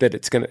think that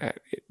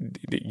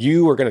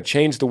you are going to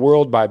change the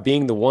world by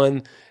being the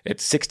one at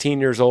 16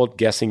 years old,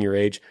 guessing your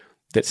age,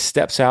 that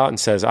steps out and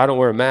says, I don't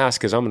wear a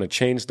mask because I'm going to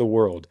change the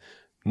world.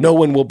 No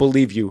one will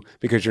believe you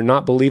because you're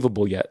not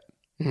believable yet.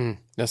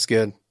 That's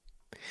good.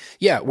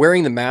 Yeah,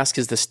 wearing the mask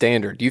is the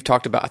standard. You've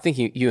talked about, I think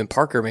you and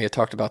Parker may have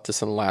talked about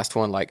this in the last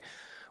one, like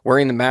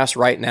wearing the mask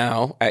right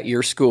now at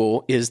your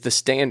school is the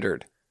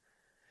standard.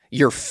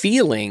 Your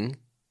feeling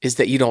is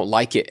that you don't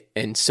like it.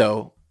 And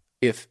so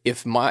if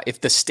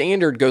the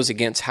standard goes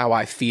against how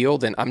I feel,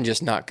 then I'm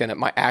just not going to,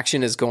 my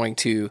action is going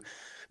to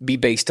be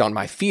based on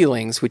my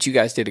feelings, which you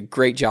guys did a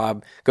great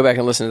job. Go back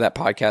and listen to that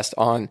podcast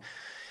on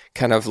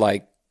kind of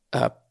like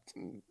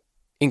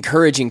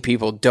encouraging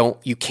people.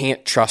 You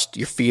can't trust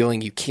your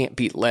feeling. You can't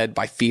be led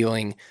by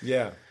feeling.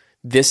 Yeah.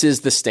 This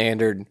is the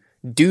standard.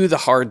 Do the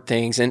hard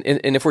things. And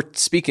if we're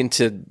speaking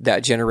to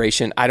that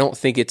generation, I don't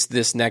think it's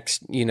this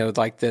next,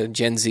 like the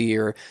Gen Z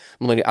or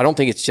millennial. I don't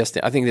think it's just,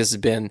 I think this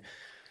has been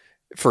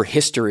for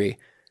history.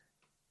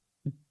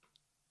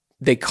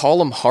 They call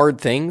them hard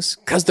things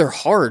because they're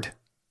hard.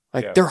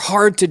 They're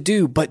hard to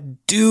do,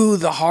 but do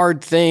the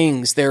hard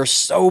things. They're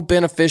so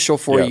beneficial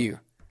for you.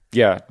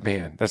 Yeah,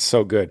 man, that's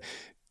so good.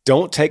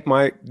 Don't take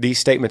these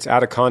statements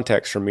out of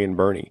context from me and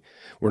Bernie.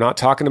 We're not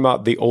talking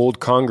about the old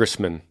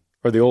congressman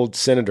or the old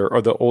senator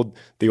or the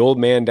old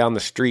man down the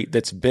street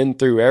that's been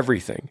through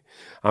everything.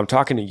 I'm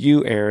talking to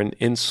you, Aaron,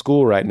 in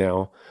school right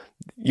now.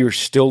 You're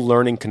still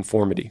learning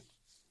conformity.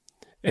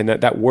 And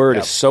that word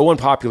is so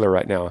unpopular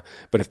right now.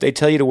 But if they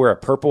tell you to wear a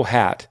purple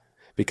hat,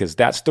 because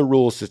that's the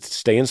rules to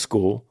stay in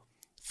school,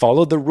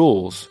 follow the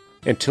rules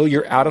until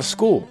you're out of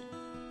school.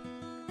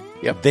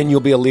 Yep. Then you'll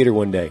be a leader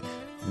one day.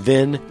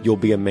 Then you'll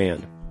be a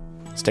man.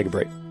 Let's take a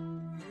break.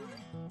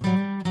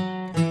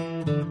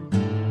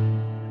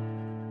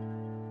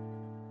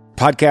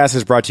 podcast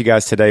is brought to you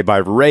guys today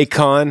by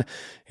Raycon.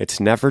 It's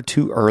never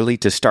too early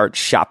to start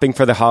shopping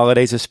for the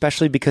holidays,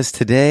 especially because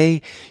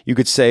today you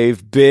could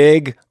save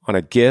big on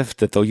a gift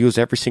that they'll use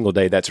every single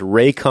day. That's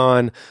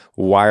Raycon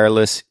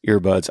wireless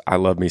earbuds. I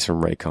love me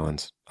some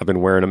Raycons. I've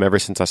been wearing them ever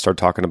since I started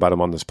talking about them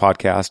on this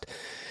podcast.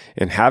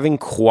 And having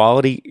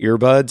quality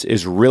earbuds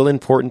is real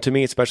important to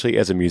me, especially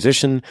as a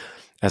musician,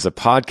 as a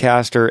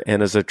podcaster,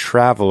 and as a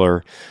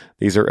traveler.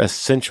 These are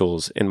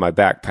essentials in my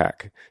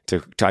backpack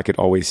to I could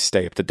always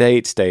stay up to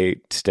date,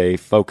 stay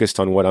focused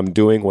on what I'm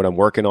doing, what I'm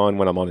working on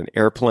when I'm on an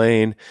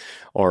airplane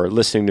or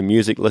listening to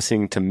music,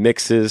 listening to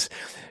mixes.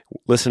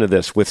 Listen to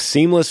this. With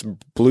seamless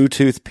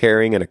Bluetooth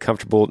pairing and a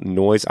comfortable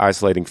noise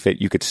isolating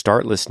fit, you could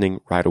start listening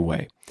right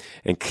away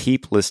and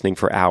keep listening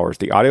for hours.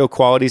 The audio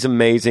quality is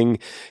amazing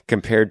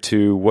compared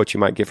to what you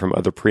might get from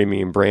other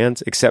premium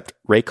brands, except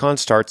Raycon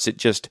starts at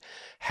just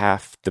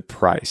half the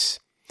price.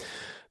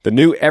 The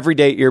new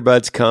everyday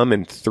earbuds come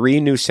in 3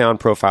 new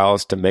sound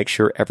profiles to make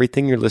sure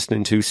everything you're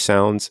listening to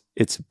sounds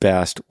its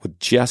best with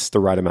just the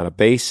right amount of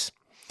bass.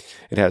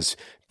 It has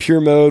Pure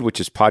Mode, which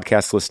is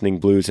podcast listening,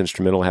 blues,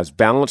 instrumental. It has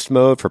Balanced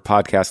Mode for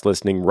podcast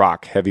listening,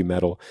 rock, heavy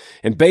metal,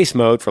 and Bass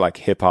Mode for like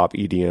hip hop,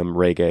 EDM,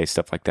 reggae,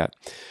 stuff like that.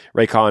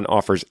 Raycon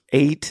offers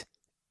 8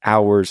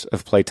 hours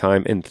of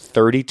playtime and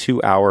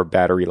 32-hour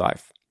battery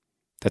life.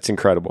 That's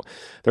incredible.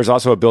 There's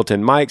also a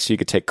built-in mic, so you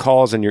could take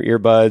calls on your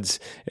earbuds.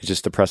 It's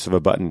just the press of a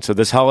button. So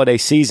this holiday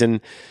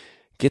season,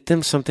 get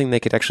them something they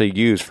could actually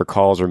use for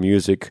calls or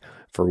music,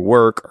 for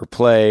work or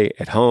play,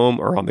 at home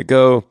or on the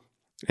go.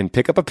 And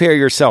pick up a pair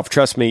yourself.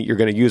 Trust me, you're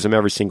going to use them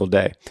every single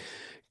day.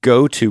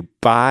 Go to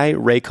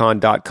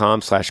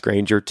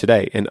buyraycon.com/Granger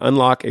today and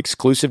unlock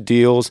exclusive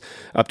deals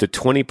up to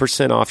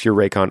 20% off your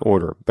Raycon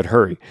order. But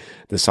hurry,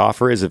 this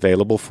offer is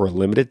available for a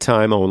limited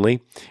time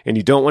only, and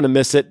you don't want to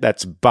miss it.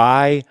 That's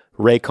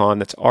buyraycon,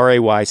 that's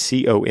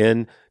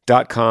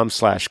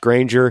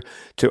RAYCON.com/Granger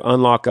to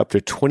unlock up to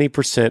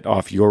 20%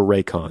 off your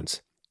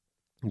Raycons.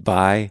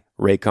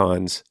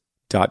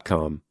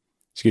 Buyraycons.com.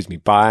 Excuse me,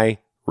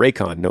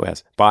 Raycon, no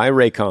S,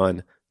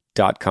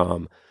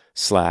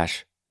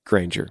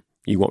 buyraycon.com/Granger.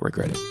 You won't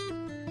regret it.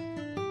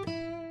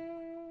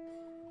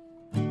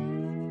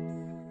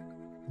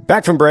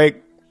 Back from break.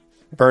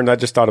 Bern, I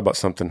just thought about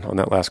something on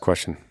that last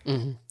question.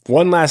 Mm-hmm.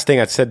 One last thing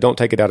I said, don't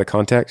take it out of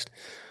context.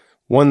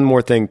 One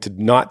more thing to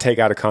not take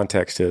out of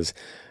context is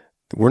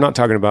we're not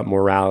talking about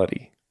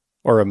morality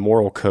or a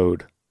moral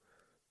code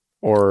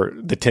or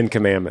the 10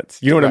 Commandments.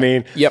 You know what I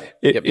mean? Yep.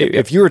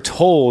 If you were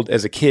told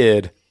as a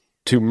kid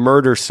to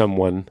murder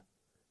someone,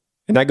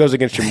 and that goes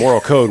against your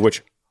moral code,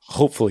 which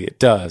hopefully it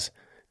does,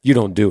 you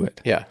don't do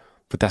it. Yeah.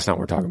 But that's not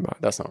what we're talking about.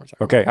 That's not what we're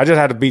talking about. Okay. I just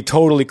had to be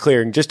totally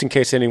clear. And just in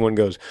case anyone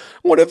goes,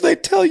 what if they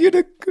tell you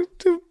to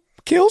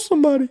kill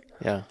somebody?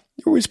 Yeah.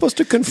 Are we supposed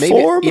to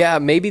conform?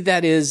 Maybe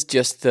that is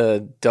just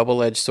the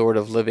double-edged sword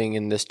of living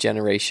in this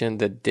generation,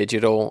 the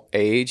digital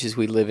age, as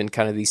we live in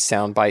kind of these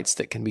sound bites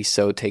that can be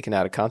so taken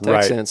out of context.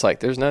 Right. And it's like,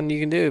 there's nothing you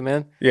can do,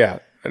 man. Yeah.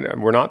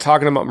 And we're not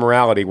talking about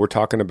morality. We're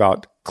talking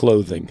about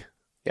clothing.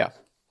 Yeah.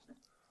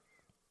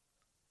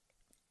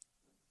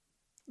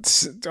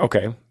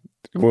 Okay.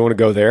 We want to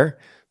go there.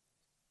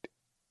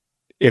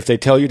 If they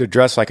tell you to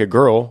dress like a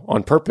girl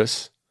on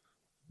purpose,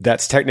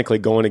 that's technically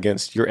going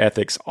against your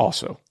ethics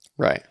also.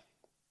 Right.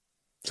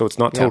 So it's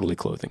not totally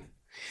clothing.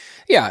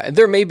 Yeah.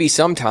 There may be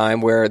some time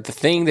where the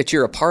thing that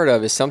you're a part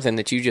of is something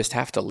that you just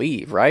have to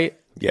leave, right?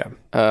 Yeah.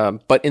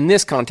 But in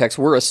this context,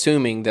 we're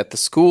assuming that the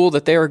school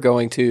that they are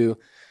going to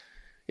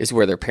is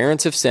where their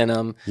parents have sent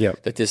them,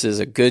 that this is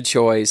a good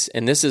choice.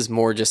 And this is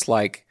more just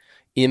like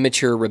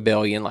immature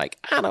rebellion, like,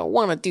 I don't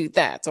want to do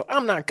that, so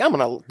I'm going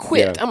to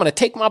quit. Yeah. I'm going to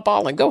take my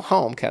ball and go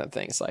home kind of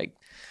thing. It's like,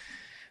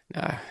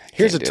 nah.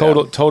 Here's a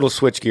total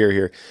switch gear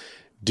here.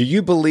 Do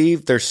you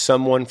believe there's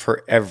someone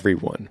for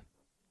everyone?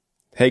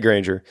 Hey,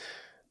 Granger,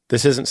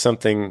 this isn't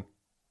something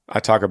I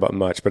talk about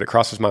much, but it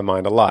crosses my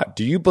mind a lot.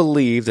 Do you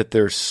believe that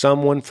there's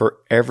someone for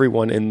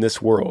everyone in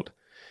this world?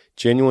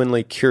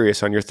 Genuinely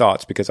curious on your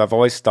thoughts, because I've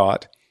always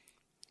thought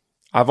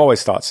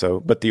so,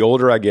 but the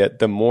older I get,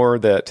 the more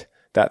that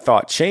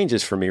thought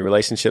changes for me.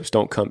 Relationships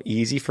don't come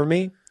easy for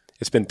me.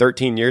 It's been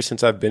 13 years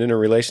since I've been in a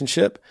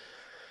relationship.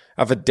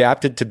 I've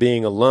adapted to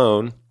being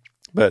alone,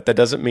 but that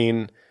doesn't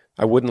mean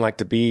I wouldn't like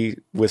to be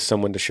with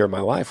someone to share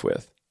my life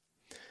with.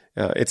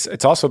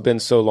 It's also been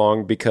so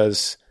long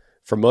because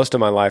for most of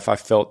my life, I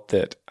felt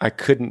that I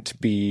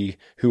couldn't be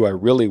who I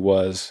really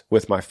was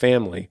with my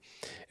family,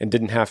 and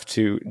didn't have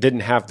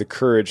the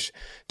courage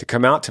to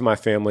come out to my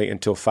family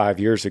until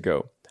 5 years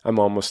ago. I'm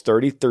almost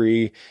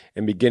 33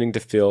 and beginning to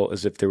feel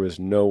as if there was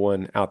no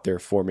one out there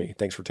for me.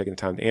 Thanks for taking the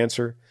time to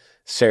answer.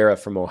 Sarah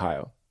from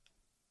Ohio.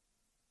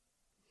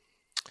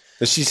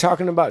 Is she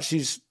talking about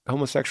she's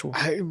homosexual?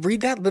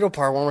 Read that little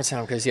part one more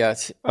time, because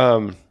I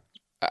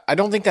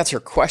don't think that's her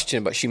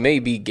question, but she may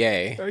be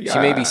gay. She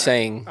may be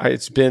saying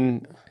it's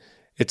been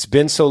It's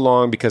been so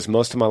long because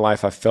most of my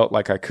life I felt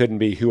like I couldn't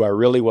be who I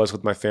really was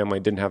with my family. I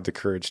didn't have the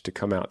courage to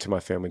come out to my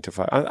family to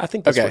fight. I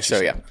think that's what she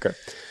said. Yeah. Okay.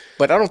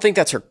 But I don't think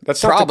that's her That's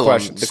problem. not the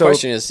question. The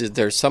question is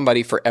there's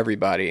somebody for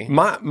everybody?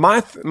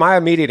 My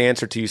immediate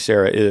answer to you,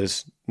 Sarah,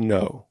 is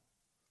no.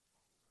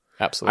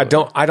 Absolutely.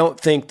 I don't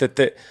think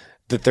that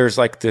there's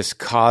like this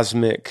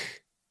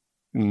cosmic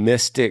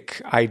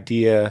mystic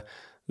idea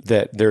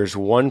that there's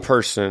one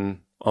person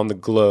on the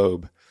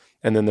globe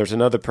and then there's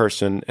another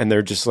person and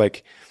they're just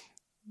like,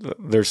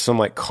 there's some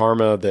like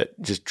karma that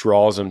just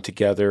draws them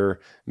together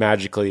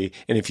magically.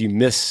 And if you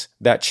miss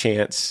that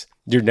chance,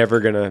 you're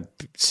never going to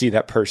see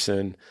that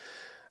person.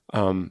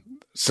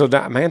 So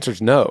that my answer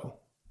is no.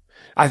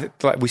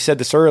 Like we said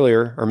this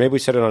earlier, or maybe we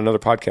said it on another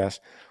podcast,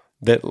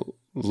 that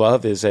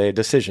love is a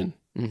decision.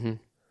 Mm-hmm.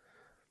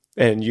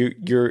 And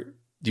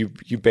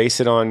you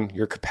base it on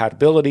your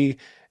compatibility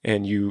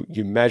and you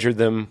measure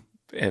them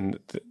and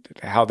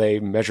how they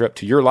measure up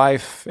to your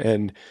life.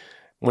 And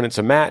when it's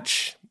a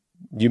match,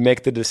 you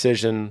make the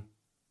decision,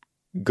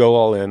 go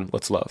all in,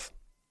 let's love.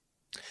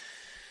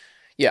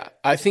 Yeah,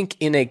 I think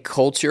in a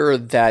culture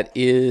that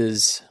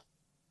is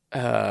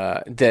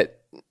that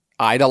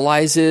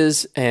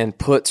idolizes and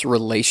puts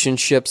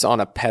relationships on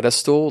a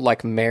pedestal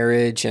like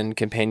marriage and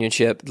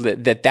companionship,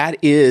 that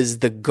is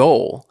the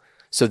goal.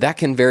 So that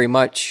can very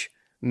much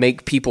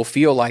make people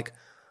feel like,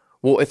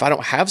 well, if I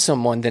don't have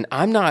someone, then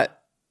I'm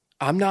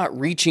not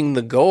reaching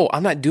the goal.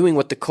 I'm not doing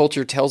what the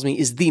culture tells me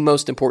is the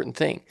most important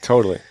thing.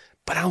 Totally.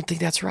 But I don't think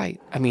that's right.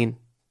 I mean,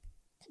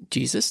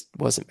 Jesus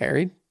wasn't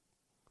married.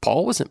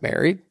 Paul wasn't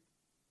married.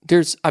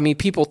 There's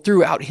people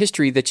throughout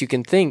history that you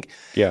can think,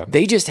 yeah,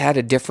 they just had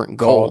a different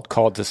goal.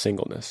 Called to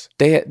singleness.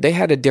 They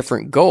had a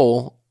different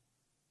goal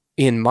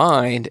in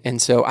mind. And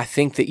so I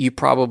think that you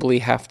probably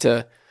have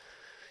to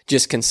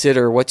just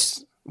consider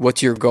what's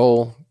your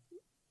goal.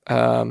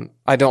 I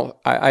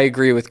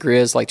agree with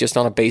Grizz, like just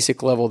on a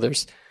basic level,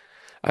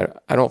 I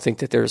don't think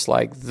that there's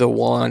like the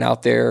one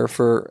out there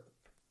for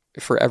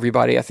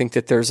everybody. I think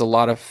that there's a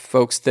lot of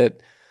folks that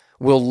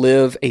will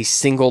live a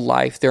single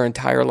life their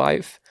entire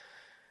life,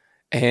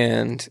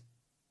 and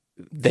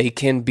they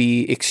can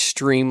be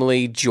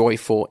extremely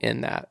joyful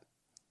in that.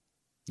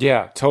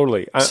 Yeah,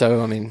 totally.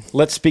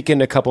 Let's speak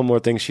into a couple more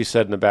things she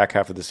said in the back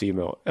half of this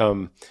email.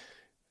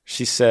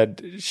 She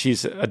said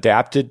she's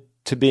adapted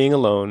to being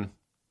alone.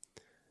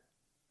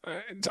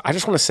 I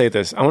just want to say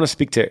this. I want to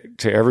speak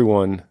to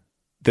everyone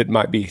that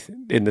might be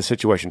in this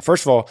situation.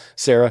 First of all,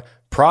 Sarah,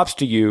 props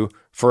to you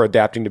for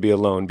adapting to be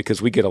alone,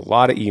 because we get a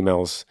lot of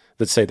emails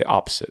that say the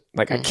opposite.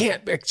 Like, I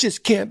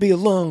just can't be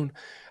alone.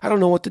 I don't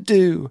know what to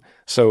do.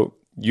 So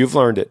you've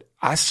learned it.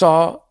 This is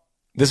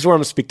where I'm going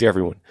to speak to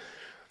everyone.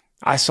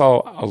 I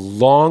saw a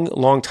long,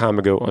 long time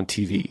ago on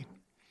TV.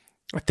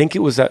 I think it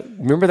was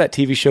remember that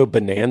TV show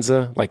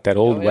Bonanza, like that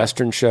old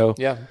Western show?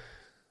 Yeah.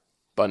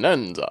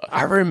 Bonanza.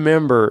 I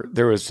remember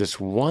there was this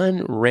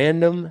one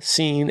random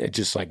scene. It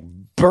just like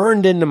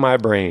burned into my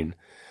brain.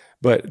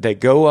 But they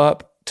go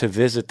up to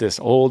visit this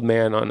old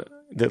man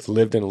that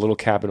lived in a little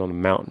cabin on a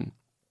mountain.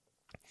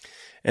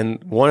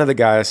 And one of the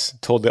guys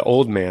told the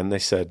old man, they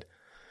said,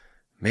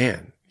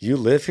 "Man, you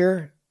live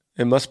here?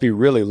 It must be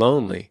really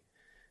lonely."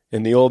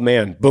 And the old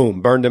man,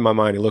 boom, burned in my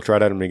mind. He looked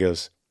right at him and he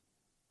goes,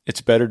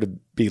 "It's better to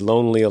be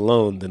lonely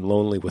alone than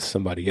lonely with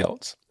somebody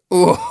else."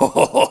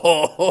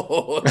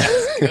 Oh,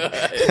 that's good.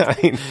 I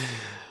mean,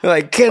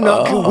 like,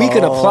 we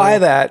can apply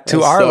that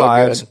to our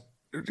lives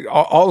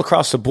all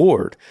across the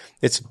board.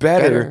 It's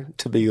better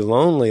to be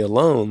lonely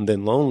alone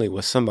than lonely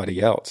with somebody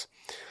else.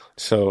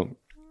 So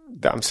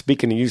I'm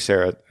speaking to you,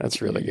 Sarah.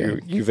 That's really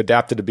good. You've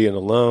adapted to being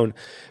alone,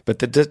 but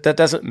that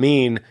doesn't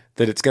mean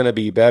that it's going to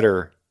be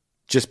better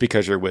just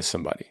because you're with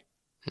somebody.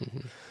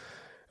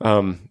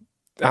 Mm-hmm.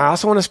 I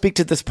also want to speak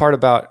to this part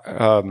about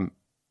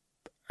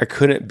I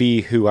couldn't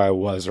be who I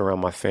was around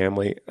my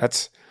family.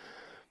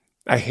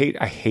 I hate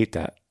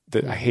that.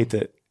 I hate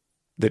that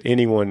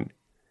anyone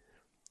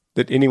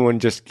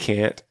just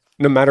can't,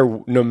 no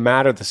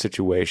matter the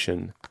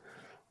situation,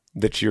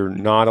 that you're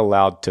not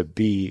allowed to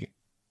be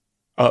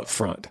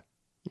upfront.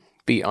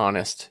 Be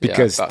honest.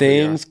 Because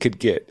things could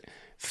get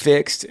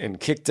fixed and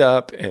kicked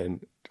up.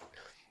 And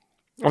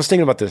I was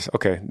thinking about this.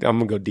 Okay, I'm going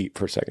to go deep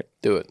for a second.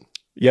 Do it.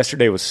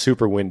 Yesterday was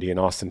super windy in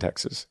Austin,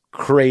 Texas.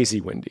 Crazy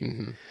windy.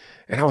 Mm-hmm.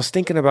 And I was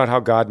thinking about how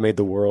God made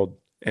the world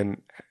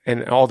and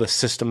all the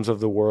systems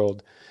of the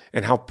world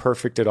and how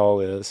perfect it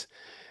all is.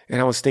 And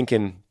I was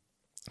thinking,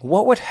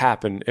 what would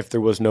happen if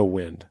there was no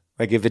wind?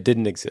 Like if it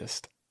didn't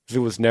exist, if it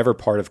was never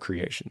part of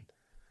creation?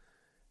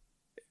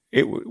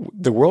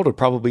 The world would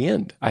probably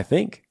end, I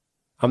think.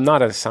 I'm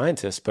not a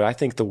scientist, but I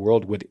think the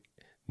world would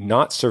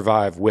not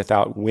survive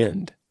without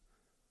wind.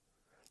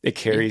 It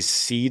carries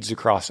seeds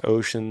across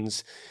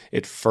oceans.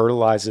 It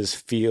fertilizes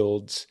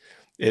fields.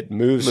 It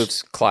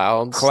moves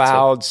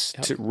clouds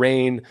to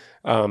rain,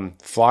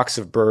 flocks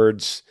of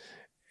birds.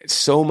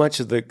 So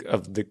much of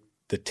the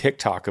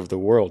TikTok of the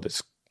world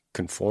is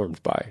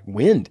conformed by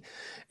wind,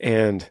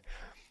 and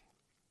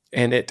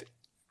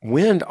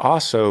wind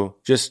also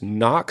just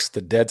knocks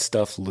the dead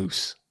stuff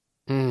loose.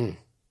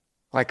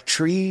 Like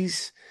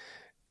trees,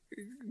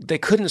 they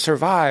couldn't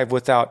survive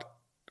without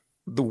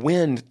the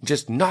wind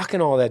just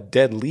knocking all that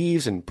dead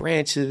leaves and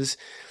branches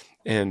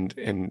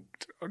and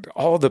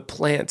all the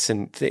plants,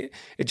 and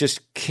it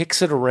just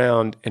kicks it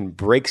around and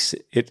breaks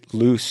it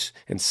loose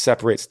and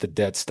separates the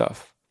dead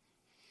stuff.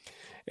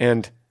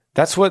 And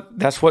that's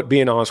what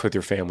being honest with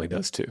your family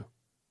does too.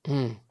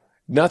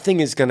 Nothing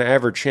is going to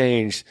ever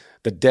change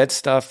the dead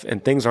stuff,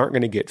 and things aren't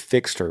going to get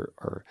fixed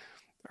or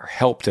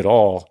helped at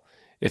all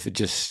if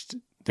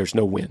there's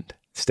no wind.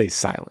 It stays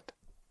silent.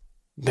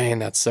 Man,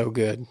 that's so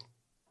good.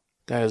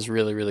 That is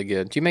really, really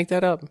good. Did you make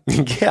that up?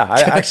 Yeah,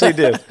 I actually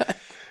did.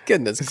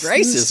 Goodness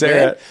gracious,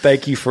 Sarah, man.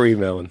 thank you for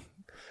emailing.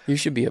 You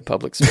should be a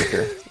public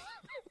speaker.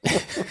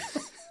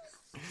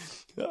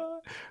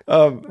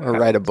 Or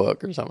write a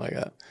book or something like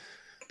that.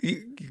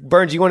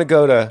 Burns, you want to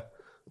go to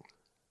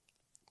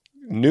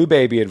new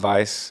baby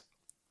advice,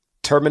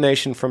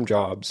 termination from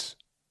jobs,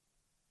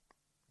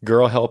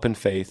 girl help and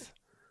faith,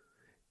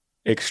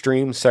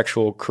 extreme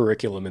sexual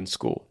curriculum in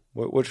school.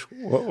 What makes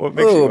you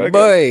want to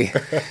boy.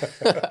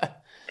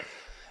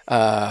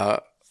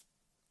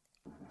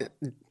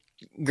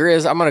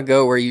 Grizz, I'm going to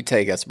go where you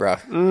take us, bro.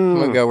 I'm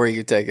going to go where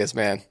you take us,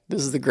 man.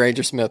 This is the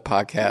Granger Smith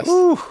podcast.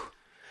 Ooh.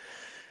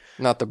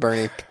 Not the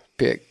Bernie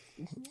pick.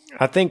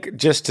 I think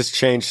just to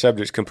change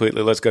subjects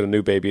completely, let's go to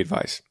new baby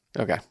advice.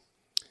 Okay.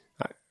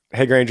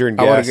 Hey, Granger and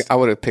guest. I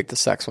would have picked the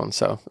sex one,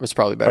 so it was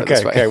probably better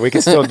this way. Okay, we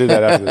can still do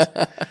that after this.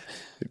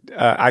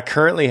 I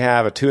currently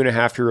have a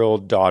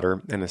 2.5-year-old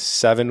daughter and a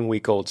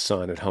 7-week-old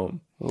son at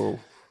home. Ooh.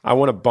 I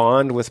want to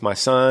bond with my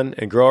son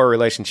and grow our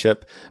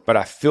relationship, but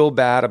I feel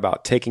bad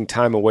about taking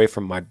time away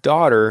from my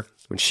daughter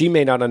when she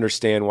may not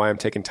understand why I'm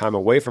taking time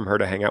away from her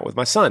to hang out with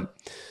my son.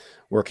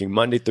 Working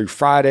Monday through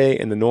Friday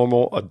and the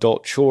normal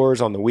adult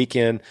chores on the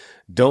weekend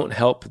don't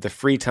help the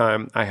free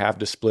time I have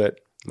to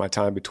split my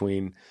time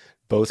between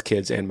both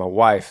kids and my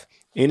wife.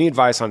 Any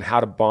advice on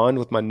how to bond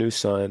with my new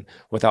son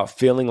without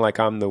feeling like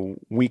I'm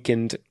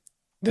weakening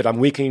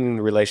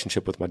the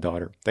relationship with my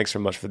daughter? Thanks so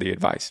much for the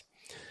advice.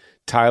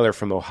 Tyler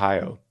from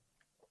Ohio.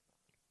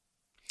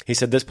 He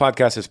said, this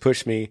podcast has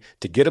pushed me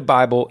to get a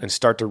Bible and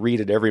start to read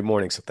it every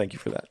morning. So thank you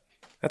for that.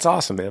 That's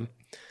awesome, man.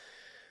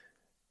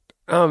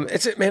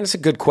 It's a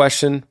good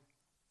question.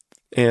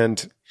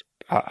 And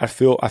I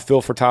feel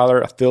for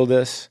Tyler. I feel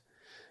this.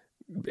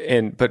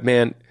 But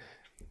man,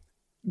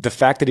 the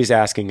fact that he's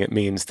asking it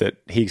means that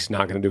he's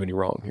not going to do any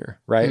wrong here,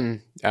 right?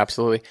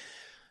 Absolutely.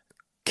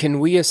 Can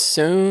we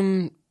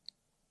assume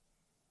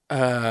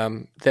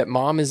that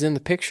mom is in the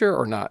picture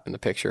or not in the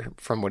picture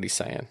from what he's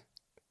saying?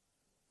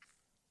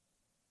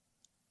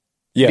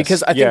 Yes.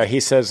 Because I think, he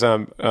says,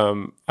 I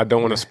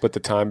don't want to split the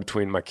time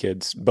between my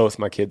kids, both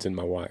my kids and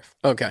my wife.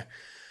 Okay.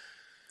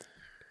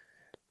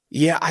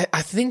 Yeah,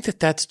 I think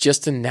that's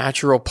just a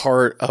natural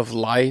part of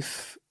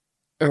life.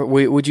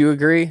 Would you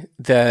agree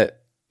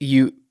that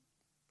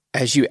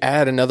as you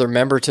add another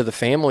member to the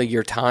family,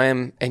 your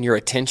time and your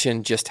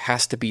attention just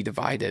has to be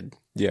divided?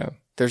 Yeah.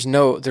 There's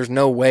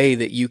no way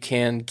that you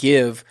can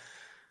give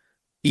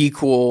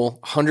equal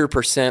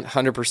 100%,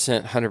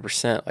 100%,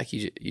 100%. Like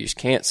you just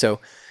can't.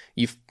 So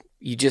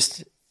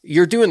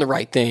you're doing the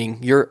right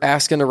thing. You're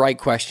asking the right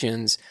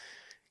questions.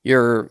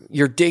 You're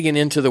digging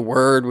into the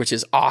word, which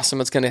is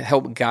awesome. It's going to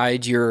help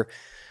guide your,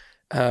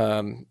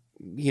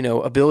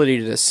 ability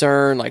to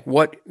discern like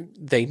what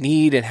they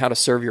need and how to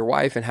serve your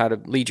wife and how to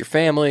lead your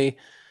family.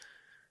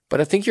 But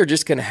I think you're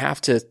just going to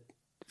have to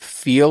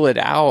feel it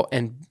out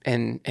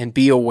and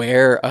be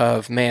aware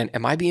of, man,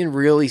 am I being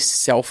really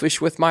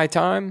selfish with my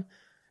time?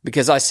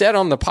 Because I said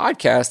on the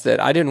podcast that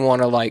I didn't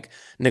want to like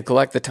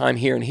neglect the time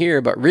here and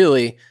here, but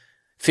really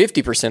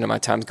 50% of my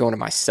time is going to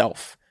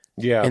myself.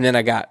 Yeah. And then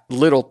I got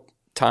little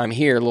time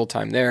here, a little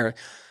time there.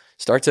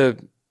 Start to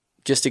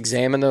just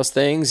examine those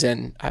things,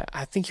 and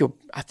I think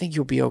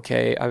you'll be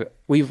okay.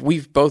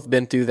 We've both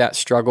been through that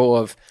struggle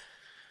of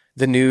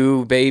the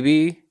new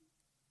baby,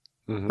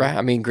 right?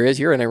 I mean, Grizz,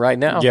 you're in it right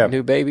now. Yep.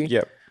 New baby.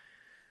 Yep.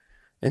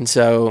 And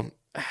so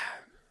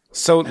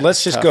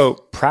let's just go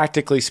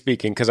practically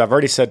speaking, because I've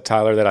already said,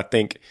 Tyler, that I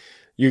think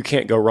you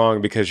can't go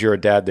wrong because you're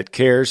a dad that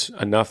cares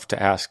enough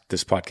to ask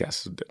this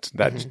podcast.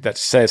 That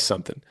says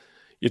something.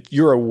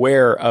 You're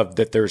aware of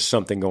that there's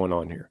something going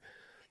on here.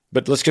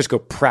 But let's just go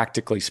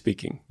practically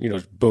speaking.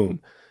 Boom.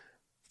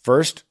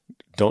 First,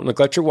 don't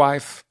neglect your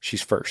wife.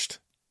 She's first.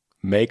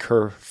 Make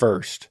her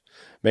first.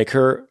 Make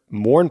her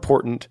more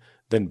important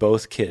than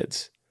both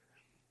kids.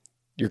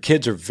 Your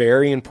kids are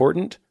very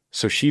important,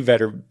 so she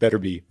better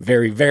be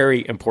very,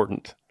 very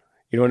important.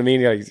 You know what I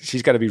mean?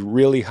 She's got to be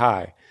really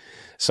high.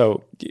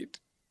 So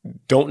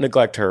don't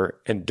neglect her,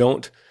 and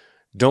don't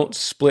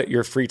split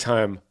your free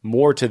time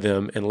more to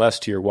them and less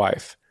to your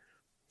wife.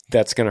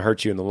 That's going to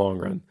hurt you in the long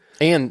run.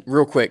 And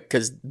real quick,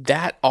 because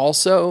that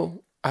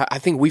also, I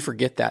think we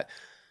forget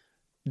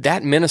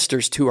that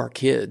ministers to our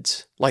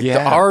kids. Like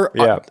our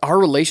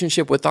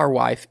relationship with our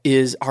wife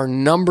is our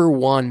number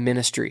one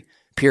ministry,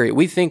 period.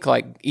 We think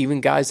like even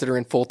guys that are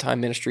in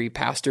full-time ministry,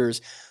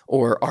 pastors,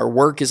 or our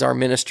work is our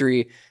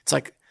ministry. It's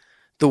like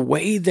the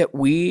way that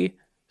we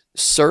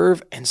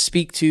serve and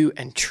speak to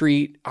and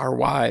treat our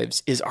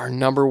wives is our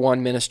number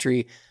one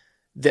ministry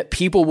that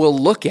people will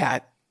look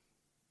at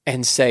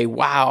and say,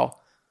 wow,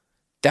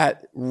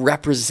 that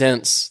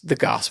represents the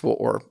gospel,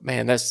 or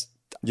man, that's,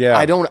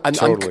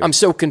 I'm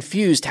so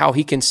confused how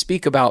he can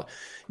speak about,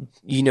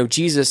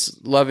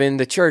 Jesus loving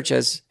the church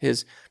as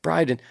his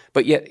bride,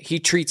 but yet he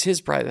treats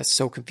his bride. That's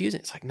so confusing.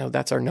 It's like, no,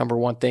 that's our number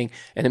one thing,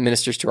 and it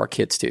ministers to our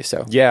kids too.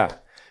 So yeah,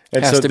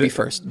 it has to be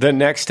first. The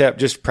next step,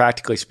 just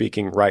practically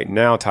speaking, right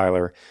now,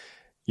 Tyler,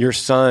 your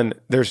son,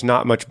 there's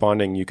not much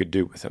bonding you could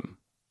do with him.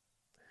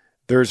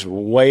 There's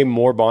way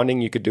more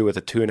bonding you could do with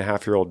a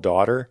 2.5-year-old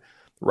daughter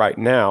right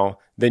now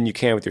than you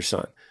can with your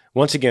son.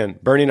 Once again,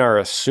 Bernie and I are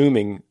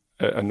assuming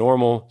a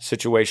normal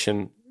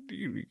situation.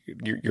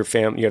 Your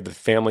family, you have the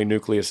family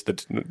nucleus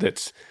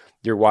that's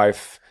your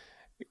wife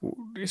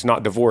is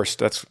not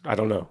divorced. I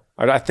don't know.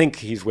 I think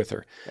he's with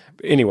her.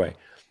 But anyway,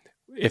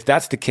 if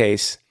that's the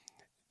case,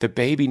 the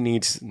baby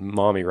needs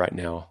mommy right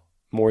now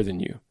more than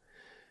you.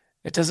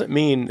 It doesn't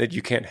mean that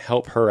you can't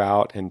help her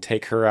out and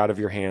take her out of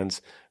your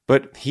hands,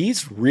 but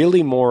he's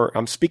really more,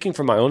 I'm speaking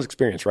from my own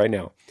experience right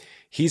now.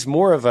 He's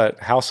more of a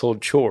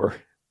household chore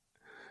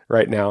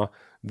right now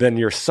than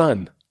your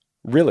son,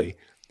 really.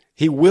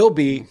 He will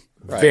be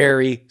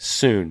very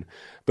soon.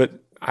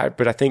 But I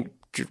think,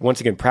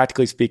 once again,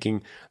 practically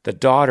speaking, the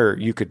daughter,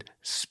 you could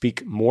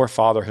speak more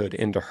fatherhood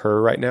into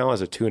her right now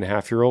as a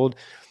 2.5-year-old.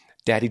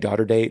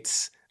 Daddy-daughter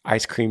dates,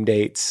 ice cream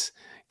dates,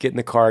 get in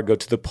the car, go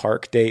to the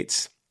park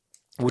dates,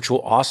 which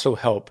will also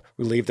help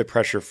relieve the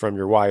pressure from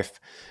your wife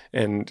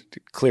and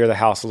clear the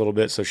house a little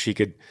bit so she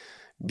could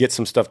get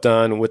some stuff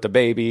done with the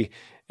baby.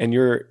 And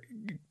you're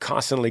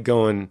constantly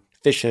going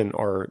fishing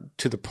or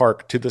to the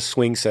park, to the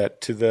swing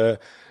set, to the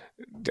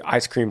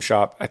ice cream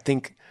shop. I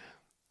think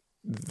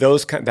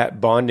that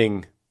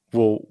bonding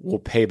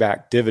will pay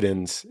back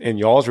dividends in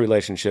y'all's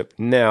relationship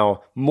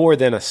now more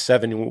than a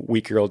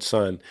 7-week-old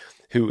son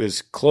who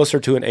is closer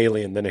to an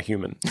alien than a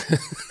human.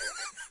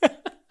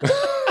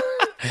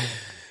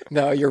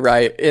 No, you're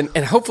right. And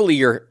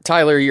hopefully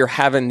Tyler, you're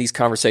having these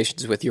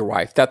conversations with your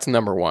wife. That's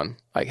number one.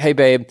 Like, hey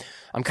babe,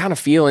 I'm kind of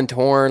feeling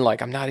torn.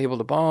 Like, I'm not able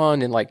to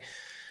bond. And like,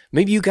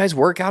 maybe you guys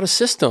work out a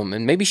system,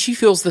 and maybe she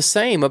feels the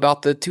same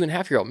about the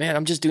 2.5-year-old. Man,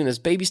 I'm just doing this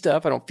baby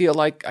stuff. I don't feel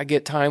like I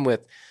get time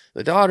with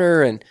the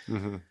daughter. And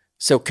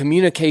so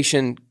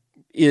communication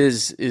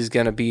is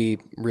going to be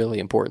really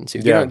important. So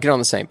get on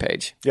the same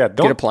page. Yeah.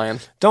 Get a plan.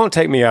 Don't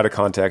take me out of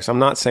context. I'm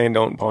not saying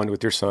don't bond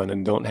with your son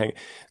and don't hang.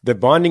 The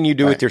bonding you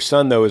do with your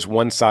son, though, is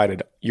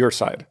one-sided, your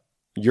side.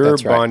 You're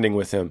bonding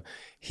with him.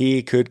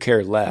 He could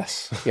care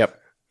less. Yep.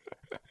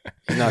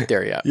 He's not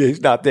there yet. Yeah,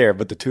 he's not there.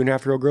 But the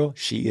 2.5-year-old girl,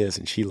 she is,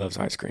 and she loves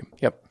ice cream.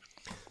 Yep.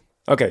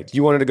 Okay.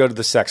 You wanted to go to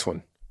the sex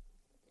one.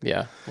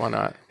 Yeah. Why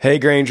not? Hey,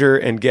 Granger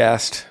and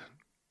guest.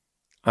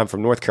 I'm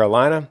from North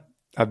Carolina.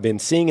 I've been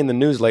seeing in the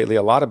news lately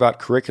a lot about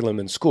curriculum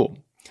in school,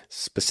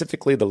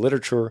 specifically the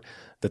literature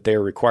that they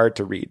are required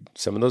to read.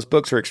 Some of those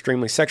books are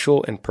extremely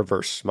sexual and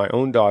perverse. My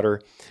own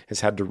daughter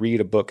has had to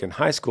read a book in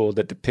high school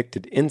that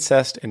depicted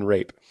incest and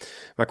rape.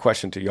 My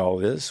question to y'all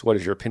is, what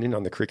is your opinion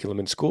on the curriculum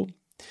in school?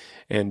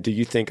 And do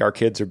you think our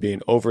kids are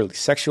being overly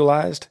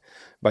sexualized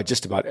by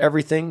just about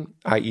everything,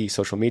 i.e.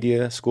 social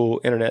media,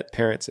 school, internet,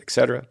 parents,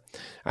 etc.?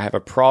 I have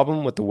a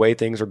problem with the way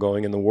things are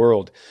going in the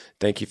world.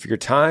 Thank you for your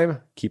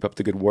time. Keep up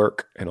the good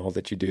work and all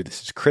that you do.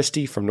 This is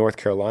Christy from North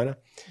Carolina.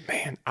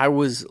 Man, I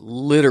was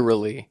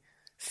literally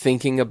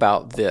thinking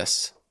about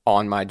this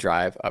on my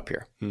drive up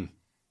here.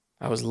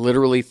 I was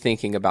literally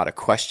thinking about a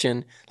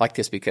question like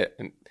this because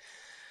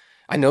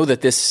I know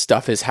that this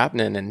stuff is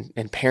happening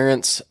and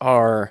parents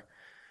are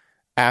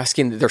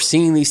asking, they're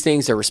seeing these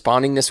things, they're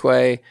responding this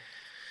way.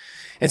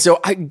 And so,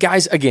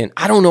 guys, again,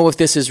 I don't know if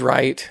this is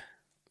right.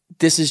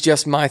 This is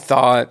just my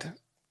thought,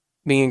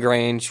 me and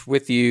Grange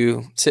with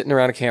you, sitting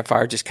around a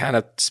campfire, just kind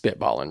of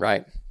spitballing,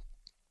 right?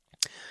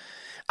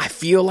 I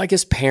feel like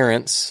as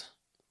parents,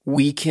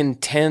 we can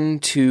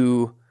tend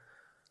to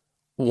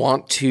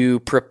want to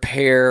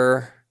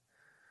prepare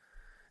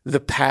the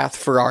path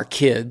for our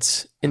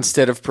kids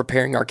instead of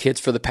preparing our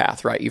kids for the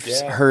path, right? You've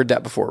heard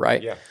that before,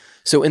 right? Yeah.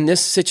 So in this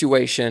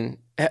situation,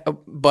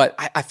 but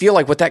I feel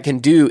like what that can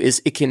do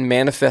is it can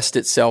manifest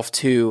itself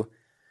to,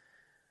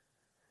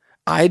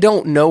 I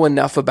don't know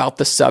enough about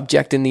the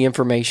subject and the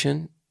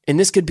information. And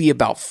this could be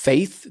about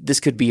faith. This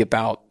could be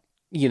about,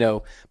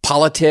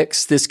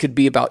 politics. This could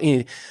be about,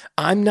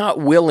 I'm not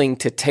willing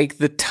to take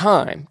the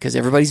time because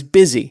everybody's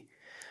busy.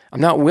 I'm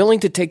not willing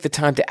to take the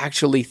time to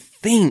actually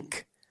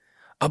think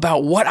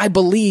about what I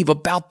believe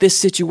about this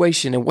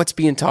situation and what's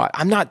being taught.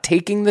 I'm not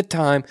taking the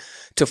time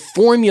to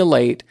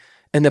formulate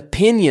an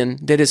opinion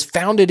that is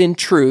founded in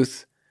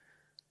truth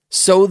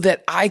so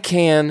that I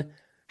can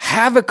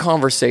have a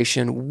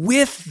conversation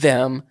with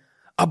them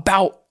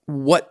about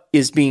what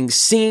is being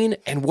seen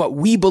and what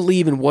we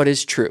believe and what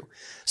is true.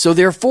 So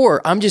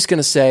therefore, I'm just going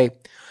to say,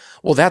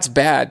 well, that's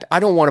bad.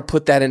 I don't want to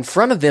put that in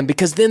front of them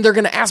because then they're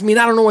going to ask me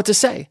and I don't know what to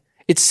say.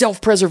 It's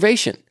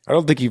self-preservation. I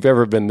don't think you've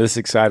ever been this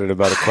excited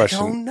about a question.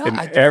 don't know. In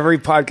every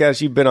podcast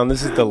you've been on,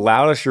 this is the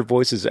loudest your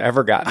voice has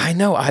ever gotten. I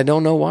know. I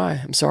don't know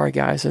why. I'm sorry,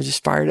 guys. I'm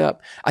just fired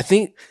up. I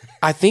think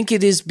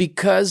it is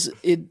because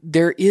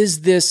there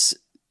is this,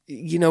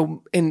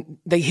 and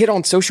they hit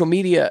on social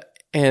media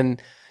and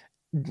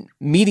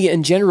media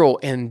in general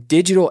and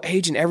digital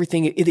age and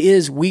everything.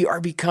 We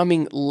are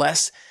becoming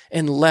less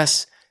and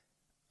less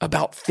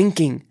about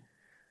thinking.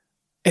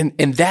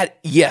 And that,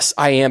 yes,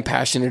 I am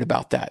passionate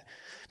about that.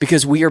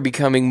 Because we are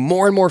becoming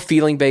more and more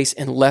feeling based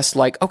and less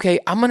like, okay,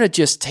 I'm going to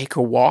just take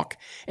a walk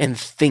and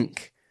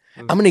think.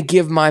 I'm going to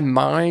give my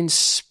mind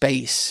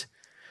space.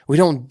 We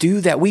don't do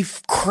that. We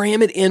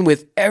cram it in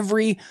with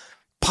every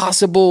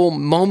possible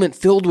moment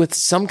filled with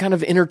some kind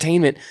of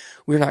entertainment.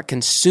 We're not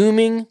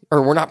consuming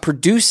or we're not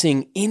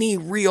producing any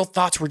real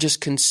thoughts. We're just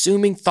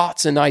consuming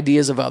thoughts and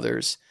ideas of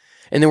others.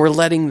 And then we're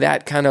letting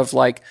that kind of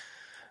like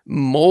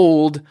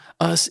mold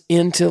us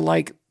into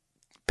like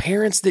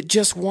parents that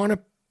just want to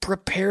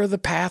prepare the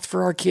path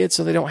for our kids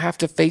so they don't have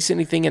to face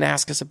anything and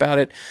ask us about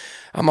it.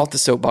 I'm off the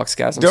soapbox,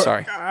 guys. I'm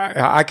sorry.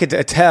 I could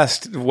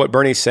attest what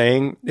Bernie's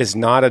saying is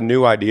not a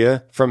new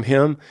idea from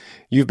him.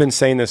 You've been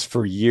saying this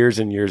for years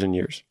and years and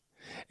years.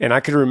 And I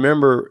could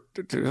remember,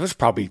 it was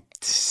probably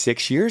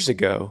 6 years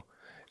ago,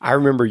 I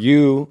remember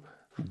you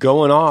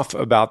going off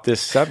about this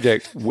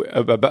subject,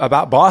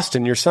 about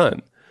Boston, your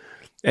son,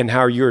 and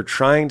how you're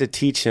trying to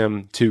teach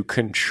him to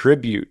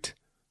contribute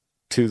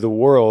to the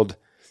world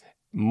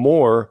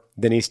more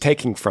than he's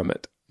taking from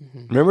it.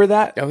 Mm-hmm. Remember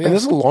that? Oh, yeah. And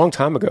this is a long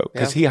time ago.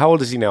 Because how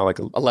old is he now? Like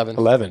 11.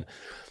 11.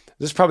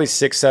 This is probably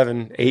 6,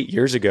 7, 8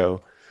 years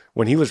ago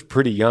when he was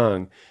pretty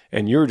young.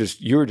 And you were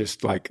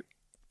just like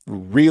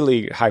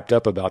really hyped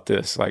up about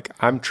this. Like,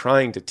 I'm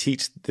trying to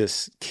teach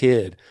this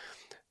kid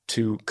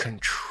to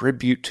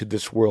contribute to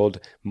this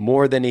world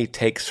more than he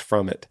takes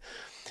from it.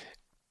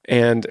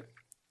 And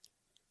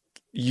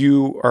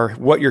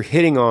what you're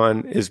hitting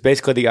on is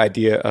basically the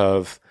idea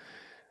of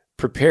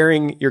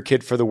preparing your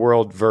kid for the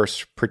world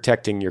versus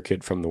protecting your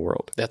kid from the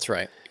world. That's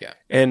right. Yeah.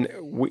 And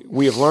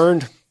we have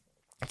learned,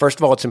 first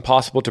of all, it's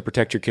impossible to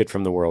protect your kid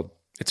from the world.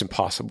 It's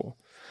impossible.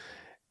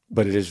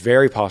 But it is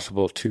very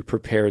possible to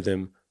prepare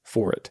them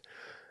for it.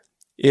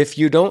 If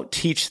you don't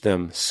teach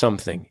them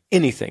something,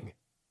 anything,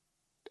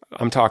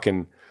 I'm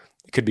talking,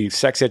 it could be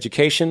sex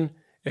education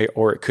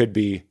or it could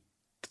be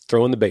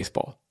throwing the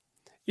baseball.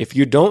 If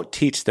you don't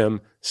teach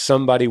them,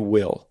 somebody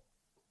will.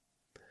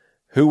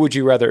 Who would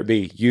you rather it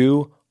be,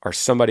 you or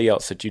somebody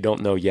else that you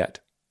don't know yet?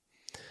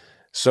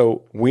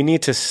 So we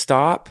need to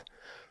stop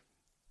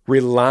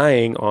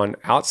relying on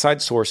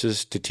outside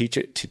sources to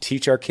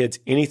teach our kids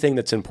anything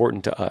that's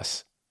important to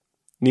us.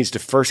 It needs to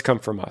first come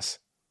from us.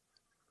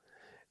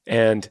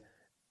 And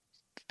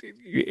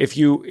if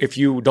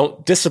you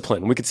don't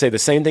discipline, we could say the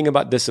same thing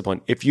about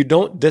discipline. If you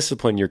don't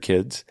discipline your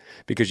kids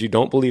because you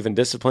don't believe in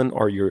discipline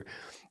or you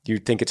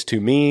think it's too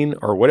mean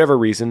or whatever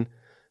reason,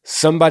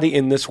 somebody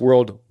in this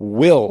world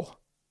will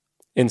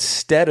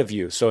instead of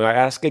you. So I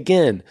ask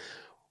again,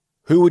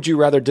 who would you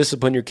rather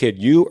discipline your kid,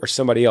 you or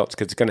somebody else?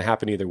 Because it's going to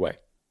happen either way.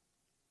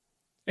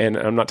 And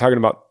I'm not talking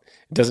about,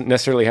 it doesn't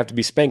necessarily have to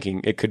be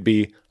spanking. It could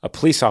be a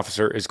police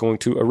officer is going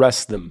to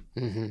arrest them.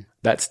 Mm-hmm.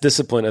 That's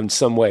discipline in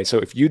some way. So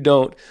if you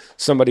don't,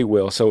 somebody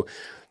will. So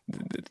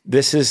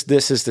this is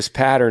this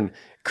pattern.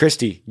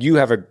 Christy, you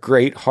have a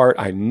great heart.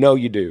 I know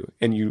you do.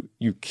 And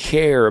you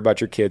care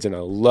about your kids. And I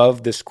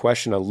love this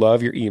question. I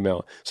love your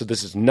email. So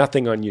this is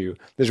nothing on you.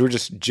 We're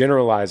just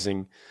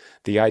generalizing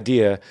the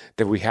idea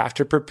that we have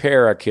to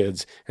prepare our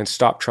kids and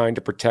stop trying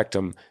to protect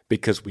them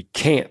because we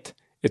can't.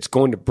 It's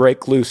going to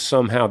break loose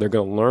somehow. They're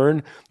going to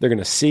learn. They're going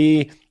to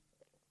see.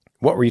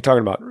 What were you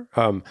talking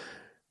about?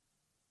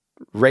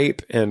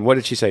 Rape and what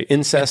did she say?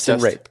 Incest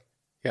and rape.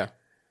 Yeah.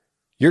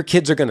 Your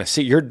kids are going to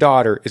see. Your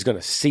daughter is going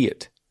to see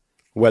it,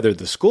 whether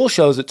the school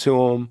shows it to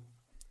them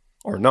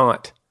or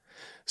not.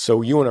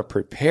 So you want to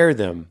prepare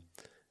them.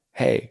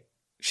 Hey,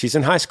 she's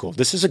in high school.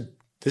 This is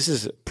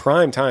a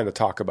prime time to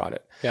talk about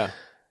it. Yeah.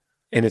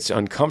 And it's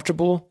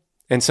uncomfortable.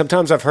 And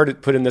sometimes I've heard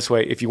it put in this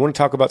way. If you want to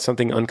talk about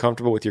something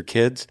uncomfortable with your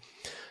kids,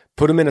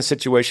 put them in a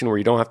situation where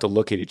you don't have to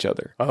look at each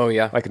other. Oh,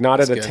 yeah. Like not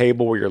at a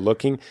table where you're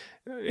looking.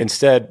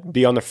 Instead,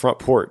 be on the front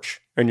porch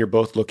and you're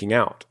both looking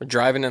out. Or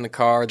driving in the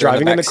car.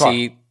 Driving in the car.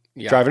 Seat.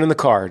 Yeah. Driving in the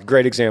car.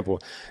 Great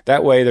example.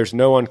 That way, there's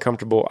no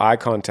uncomfortable eye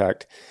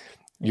contact.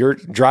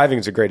 Driving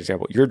is a great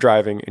example. You're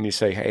driving and you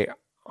say, hey,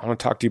 I want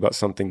to talk to you about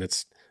something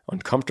that's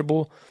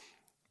uncomfortable,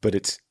 but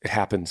it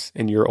happens.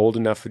 And you're old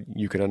enough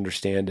you can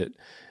understand it.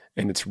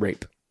 And it's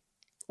rape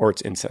or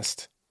it's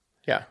incest.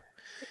 Yeah.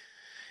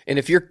 And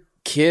if your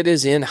kid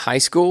is in high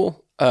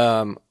school,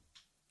 I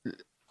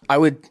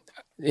would,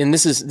 and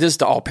this is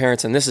to all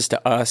parents and this is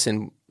to us,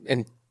 and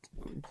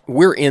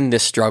we're in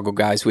this struggle,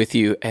 guys, with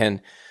you,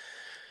 and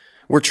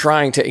we're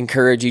trying to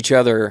encourage each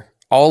other,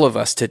 all of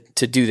us, to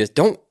do this.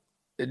 Don't,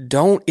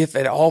 if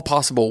at all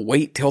possible,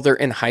 wait till they're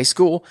in high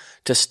school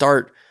to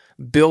start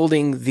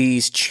building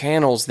these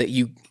channels that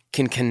you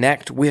can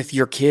connect with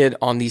your kid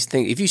on these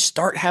things. If you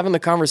start having the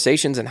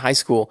conversations in high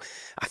school,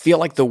 I feel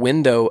like the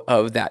window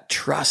of that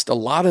trust, a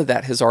lot of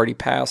that has already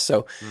passed.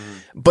 So,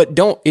 but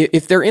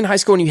if they're in high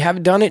school and you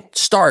haven't done it,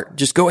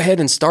 just go ahead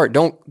and start.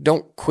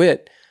 Don't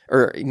quit,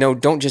 or,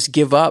 don't just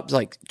give up.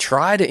 Like,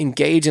 try to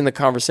engage in the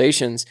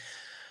conversations,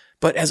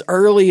 but as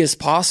early as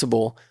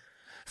possible.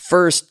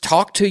 First,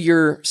 talk to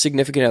your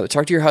significant other,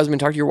 talk to your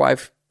husband, talk to your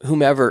wife,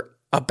 whomever,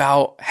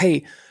 about,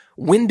 hey,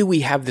 when do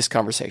we have this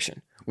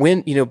conversation?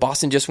 When,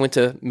 Boston just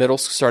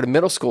started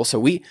middle school.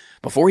 So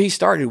before he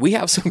started, we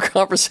have some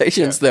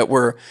conversations that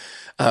were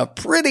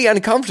pretty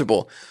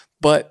uncomfortable,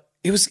 but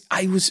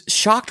I was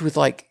shocked with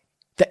like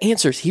the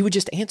answers. He would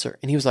just answer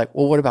and he was like,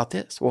 well, what about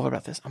this? Well, what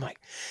about this? I'm like,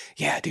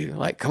 yeah, dude,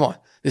 like, come on.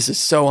 This is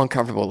so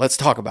uncomfortable. Let's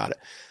talk about it.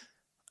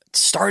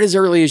 Start as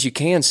early as you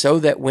can so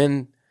that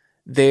when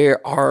they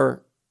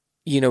are,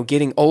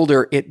 getting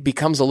older, it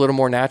becomes a little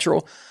more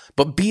natural,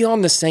 but be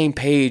on the same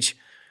page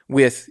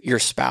with your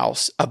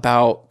spouse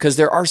about, because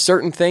there are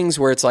certain things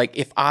where it's like,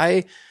 if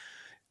I,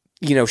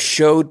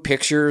 showed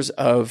pictures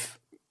of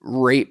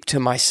rape to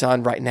my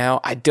son right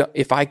now,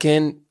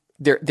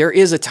 there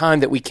is a time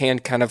that we can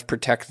kind of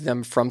protect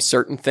them from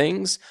certain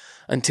things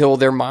until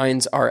their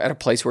minds are at a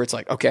place where it's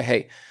like, okay,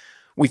 hey,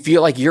 we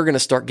feel like you're going to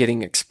start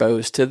getting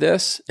exposed to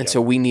this. And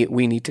so we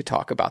need to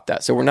talk about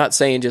that. So we're not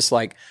saying just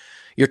like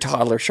your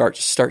toddler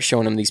start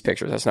showing them these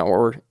pictures. That's not what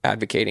we're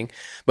advocating,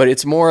 but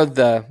it's more of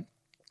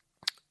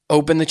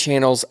open the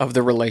channels of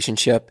the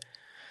relationship.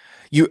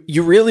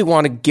 You really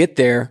want to get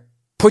there.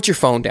 Put your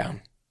phone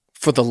down.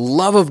 For the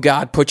love of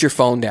God, put your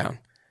phone down.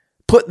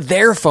 Put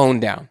their phone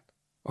down.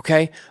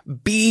 Okay?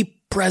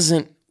 Be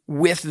present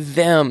with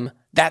them.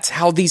 That's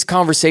how these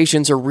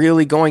conversations are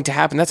really going to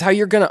happen. That's how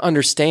you're going to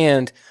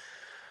understand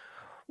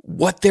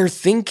what they're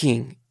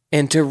thinking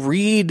and to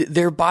read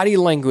their body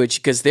language,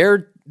 because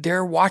they're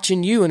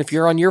watching you. And if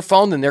you're on your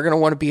phone, then they're going to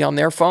want to be on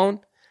their phone.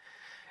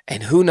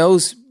 And who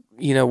knows,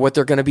 what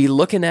they're going to be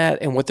looking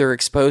at and what they're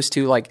exposed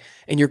to,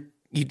 and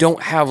you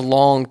don't have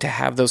long to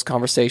have those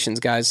conversations,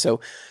 guys. So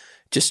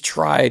just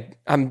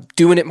I'm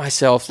doing it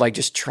myself.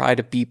 Just try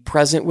to be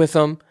present with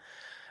them,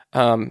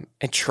 and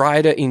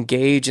try to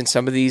engage in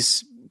some of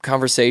these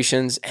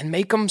conversations and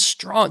make them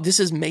strong. This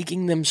is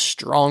making them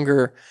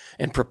stronger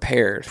and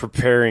prepared.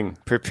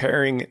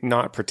 Preparing,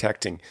 not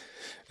protecting.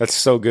 That's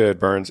so good,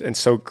 Burns. And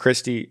so,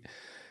 Christy,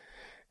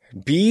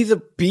 be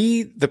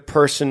the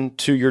person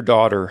to your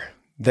daughter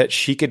that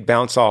she could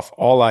bounce off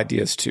all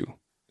ideas to.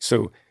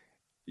 So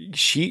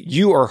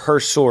you are her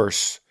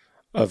source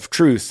of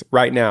truth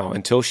right now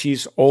until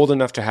she's old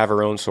enough to have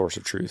her own source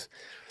of truth.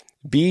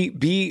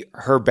 Be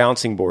her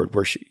bouncing board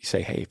where she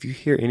say, hey, if you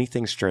hear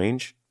anything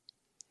strange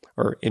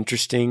or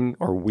interesting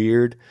or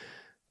weird,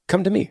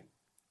 come to me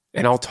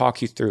and I'll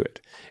talk you through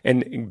it.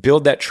 And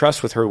build that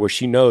trust with her where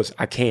she knows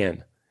I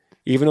can.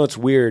 Even though it's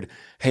weird,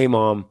 hey,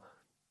 Mom,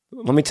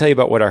 let me tell you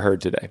about what I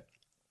heard today.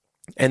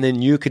 And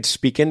then you could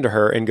speak into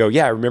her and go,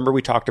 yeah, remember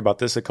we talked about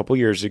this a couple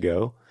years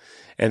ago.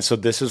 And so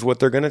this is what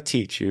they're going to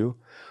teach you.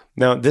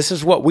 Now, this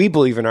is what we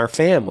believe in our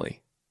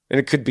family. And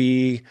it could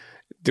be,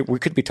 we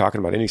could be talking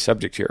about any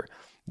subject here,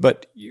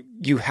 but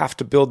you have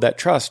to build that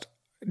trust.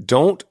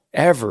 Don't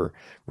ever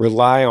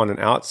rely on an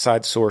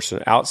outside source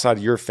outside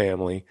of your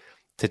family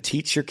to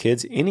teach your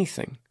kids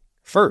anything.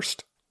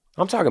 First,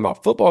 I'm talking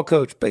about football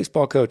coach,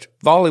 baseball coach,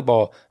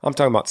 volleyball. I'm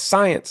talking about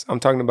science. I'm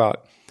talking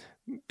about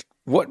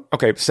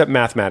except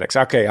mathematics.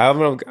 Okay,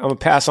 I'm gonna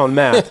pass on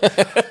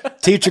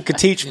math. Teacher could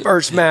teach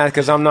first math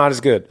because I'm not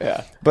as good.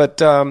 Yeah. But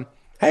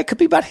hey, it could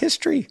be about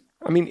history.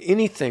 I mean,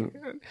 anything.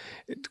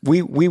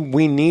 We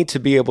need to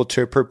be able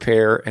to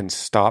prepare and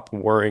stop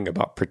worrying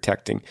about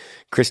protecting.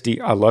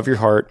 Christy, I love your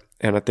heart,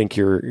 and I think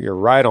you're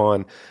right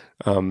on.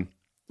 And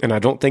I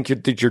don't think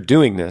you're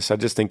doing this. I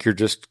just think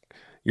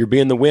you're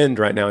being the wind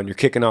right now, and you're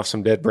kicking off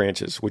some dead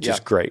branches, which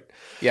is great.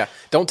 Yeah.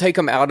 Don't take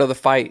them out of the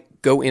fight.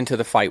 Go into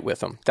the fight with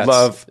them.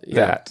 Love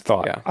that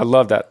thought. Yeah. I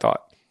love that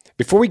thought.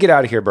 Before we get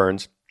out of here,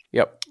 Burns,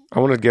 yep, I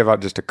want to give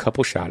out just a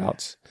couple shout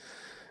outs.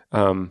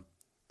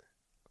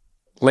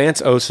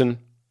 Lance Osen,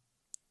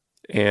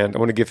 and I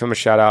want to give him a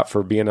shout out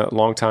for being a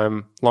long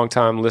time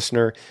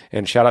listener,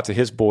 and shout out to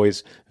his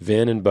boys,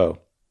 Vin and Bo.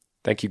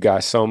 Thank you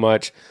guys so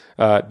much.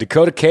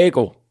 Dakota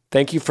Cagle,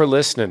 thank you for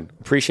listening.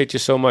 Appreciate you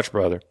so much,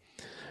 brother.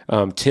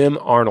 Tim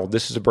Arnold,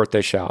 this is a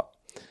birthday shout.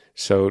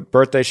 So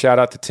birthday shout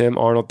out to Tim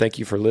Arnold. Thank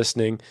you for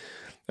listening.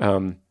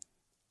 Amanda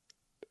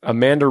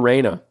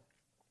Rainia.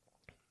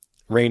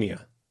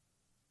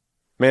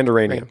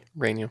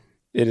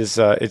 It is.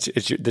 This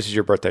is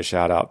your birthday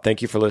shout out.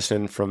 Thank you for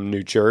listening from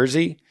New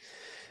Jersey.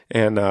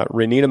 And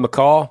Renita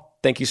McCall,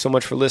 thank you so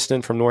much for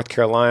listening from North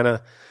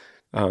Carolina.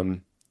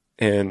 And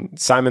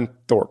Simon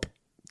Thorpe,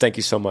 thank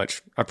you so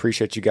much. I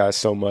appreciate you guys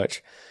so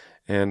much.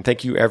 And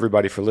thank you,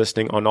 everybody, for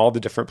listening on all the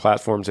different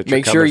platforms that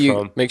you're coming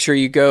from. Make sure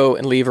you go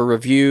and leave a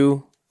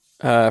review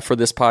for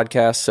this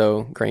podcast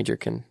so Granger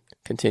can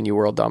continue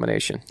world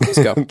domination. Let's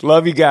go.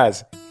 Love you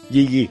guys.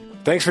 Yee yee.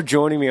 Thanks for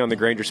joining me on the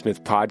Granger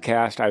Smith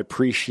podcast. I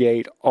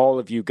appreciate all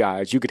of you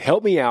guys. You could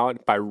help me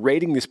out by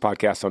rating this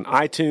podcast on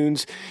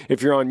iTunes.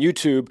 If you're on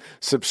YouTube,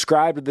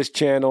 subscribe to this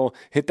channel,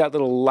 hit that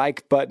little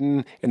like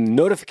button and the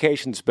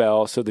notifications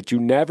bell so that you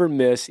never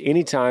miss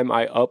any time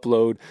I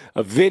upload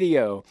a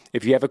video.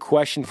 If you have a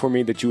question for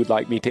me that you would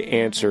like me to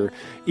answer,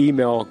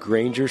 email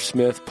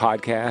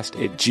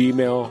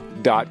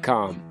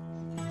grangersmithpodcast@gmail.com.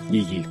 Yee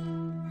yee.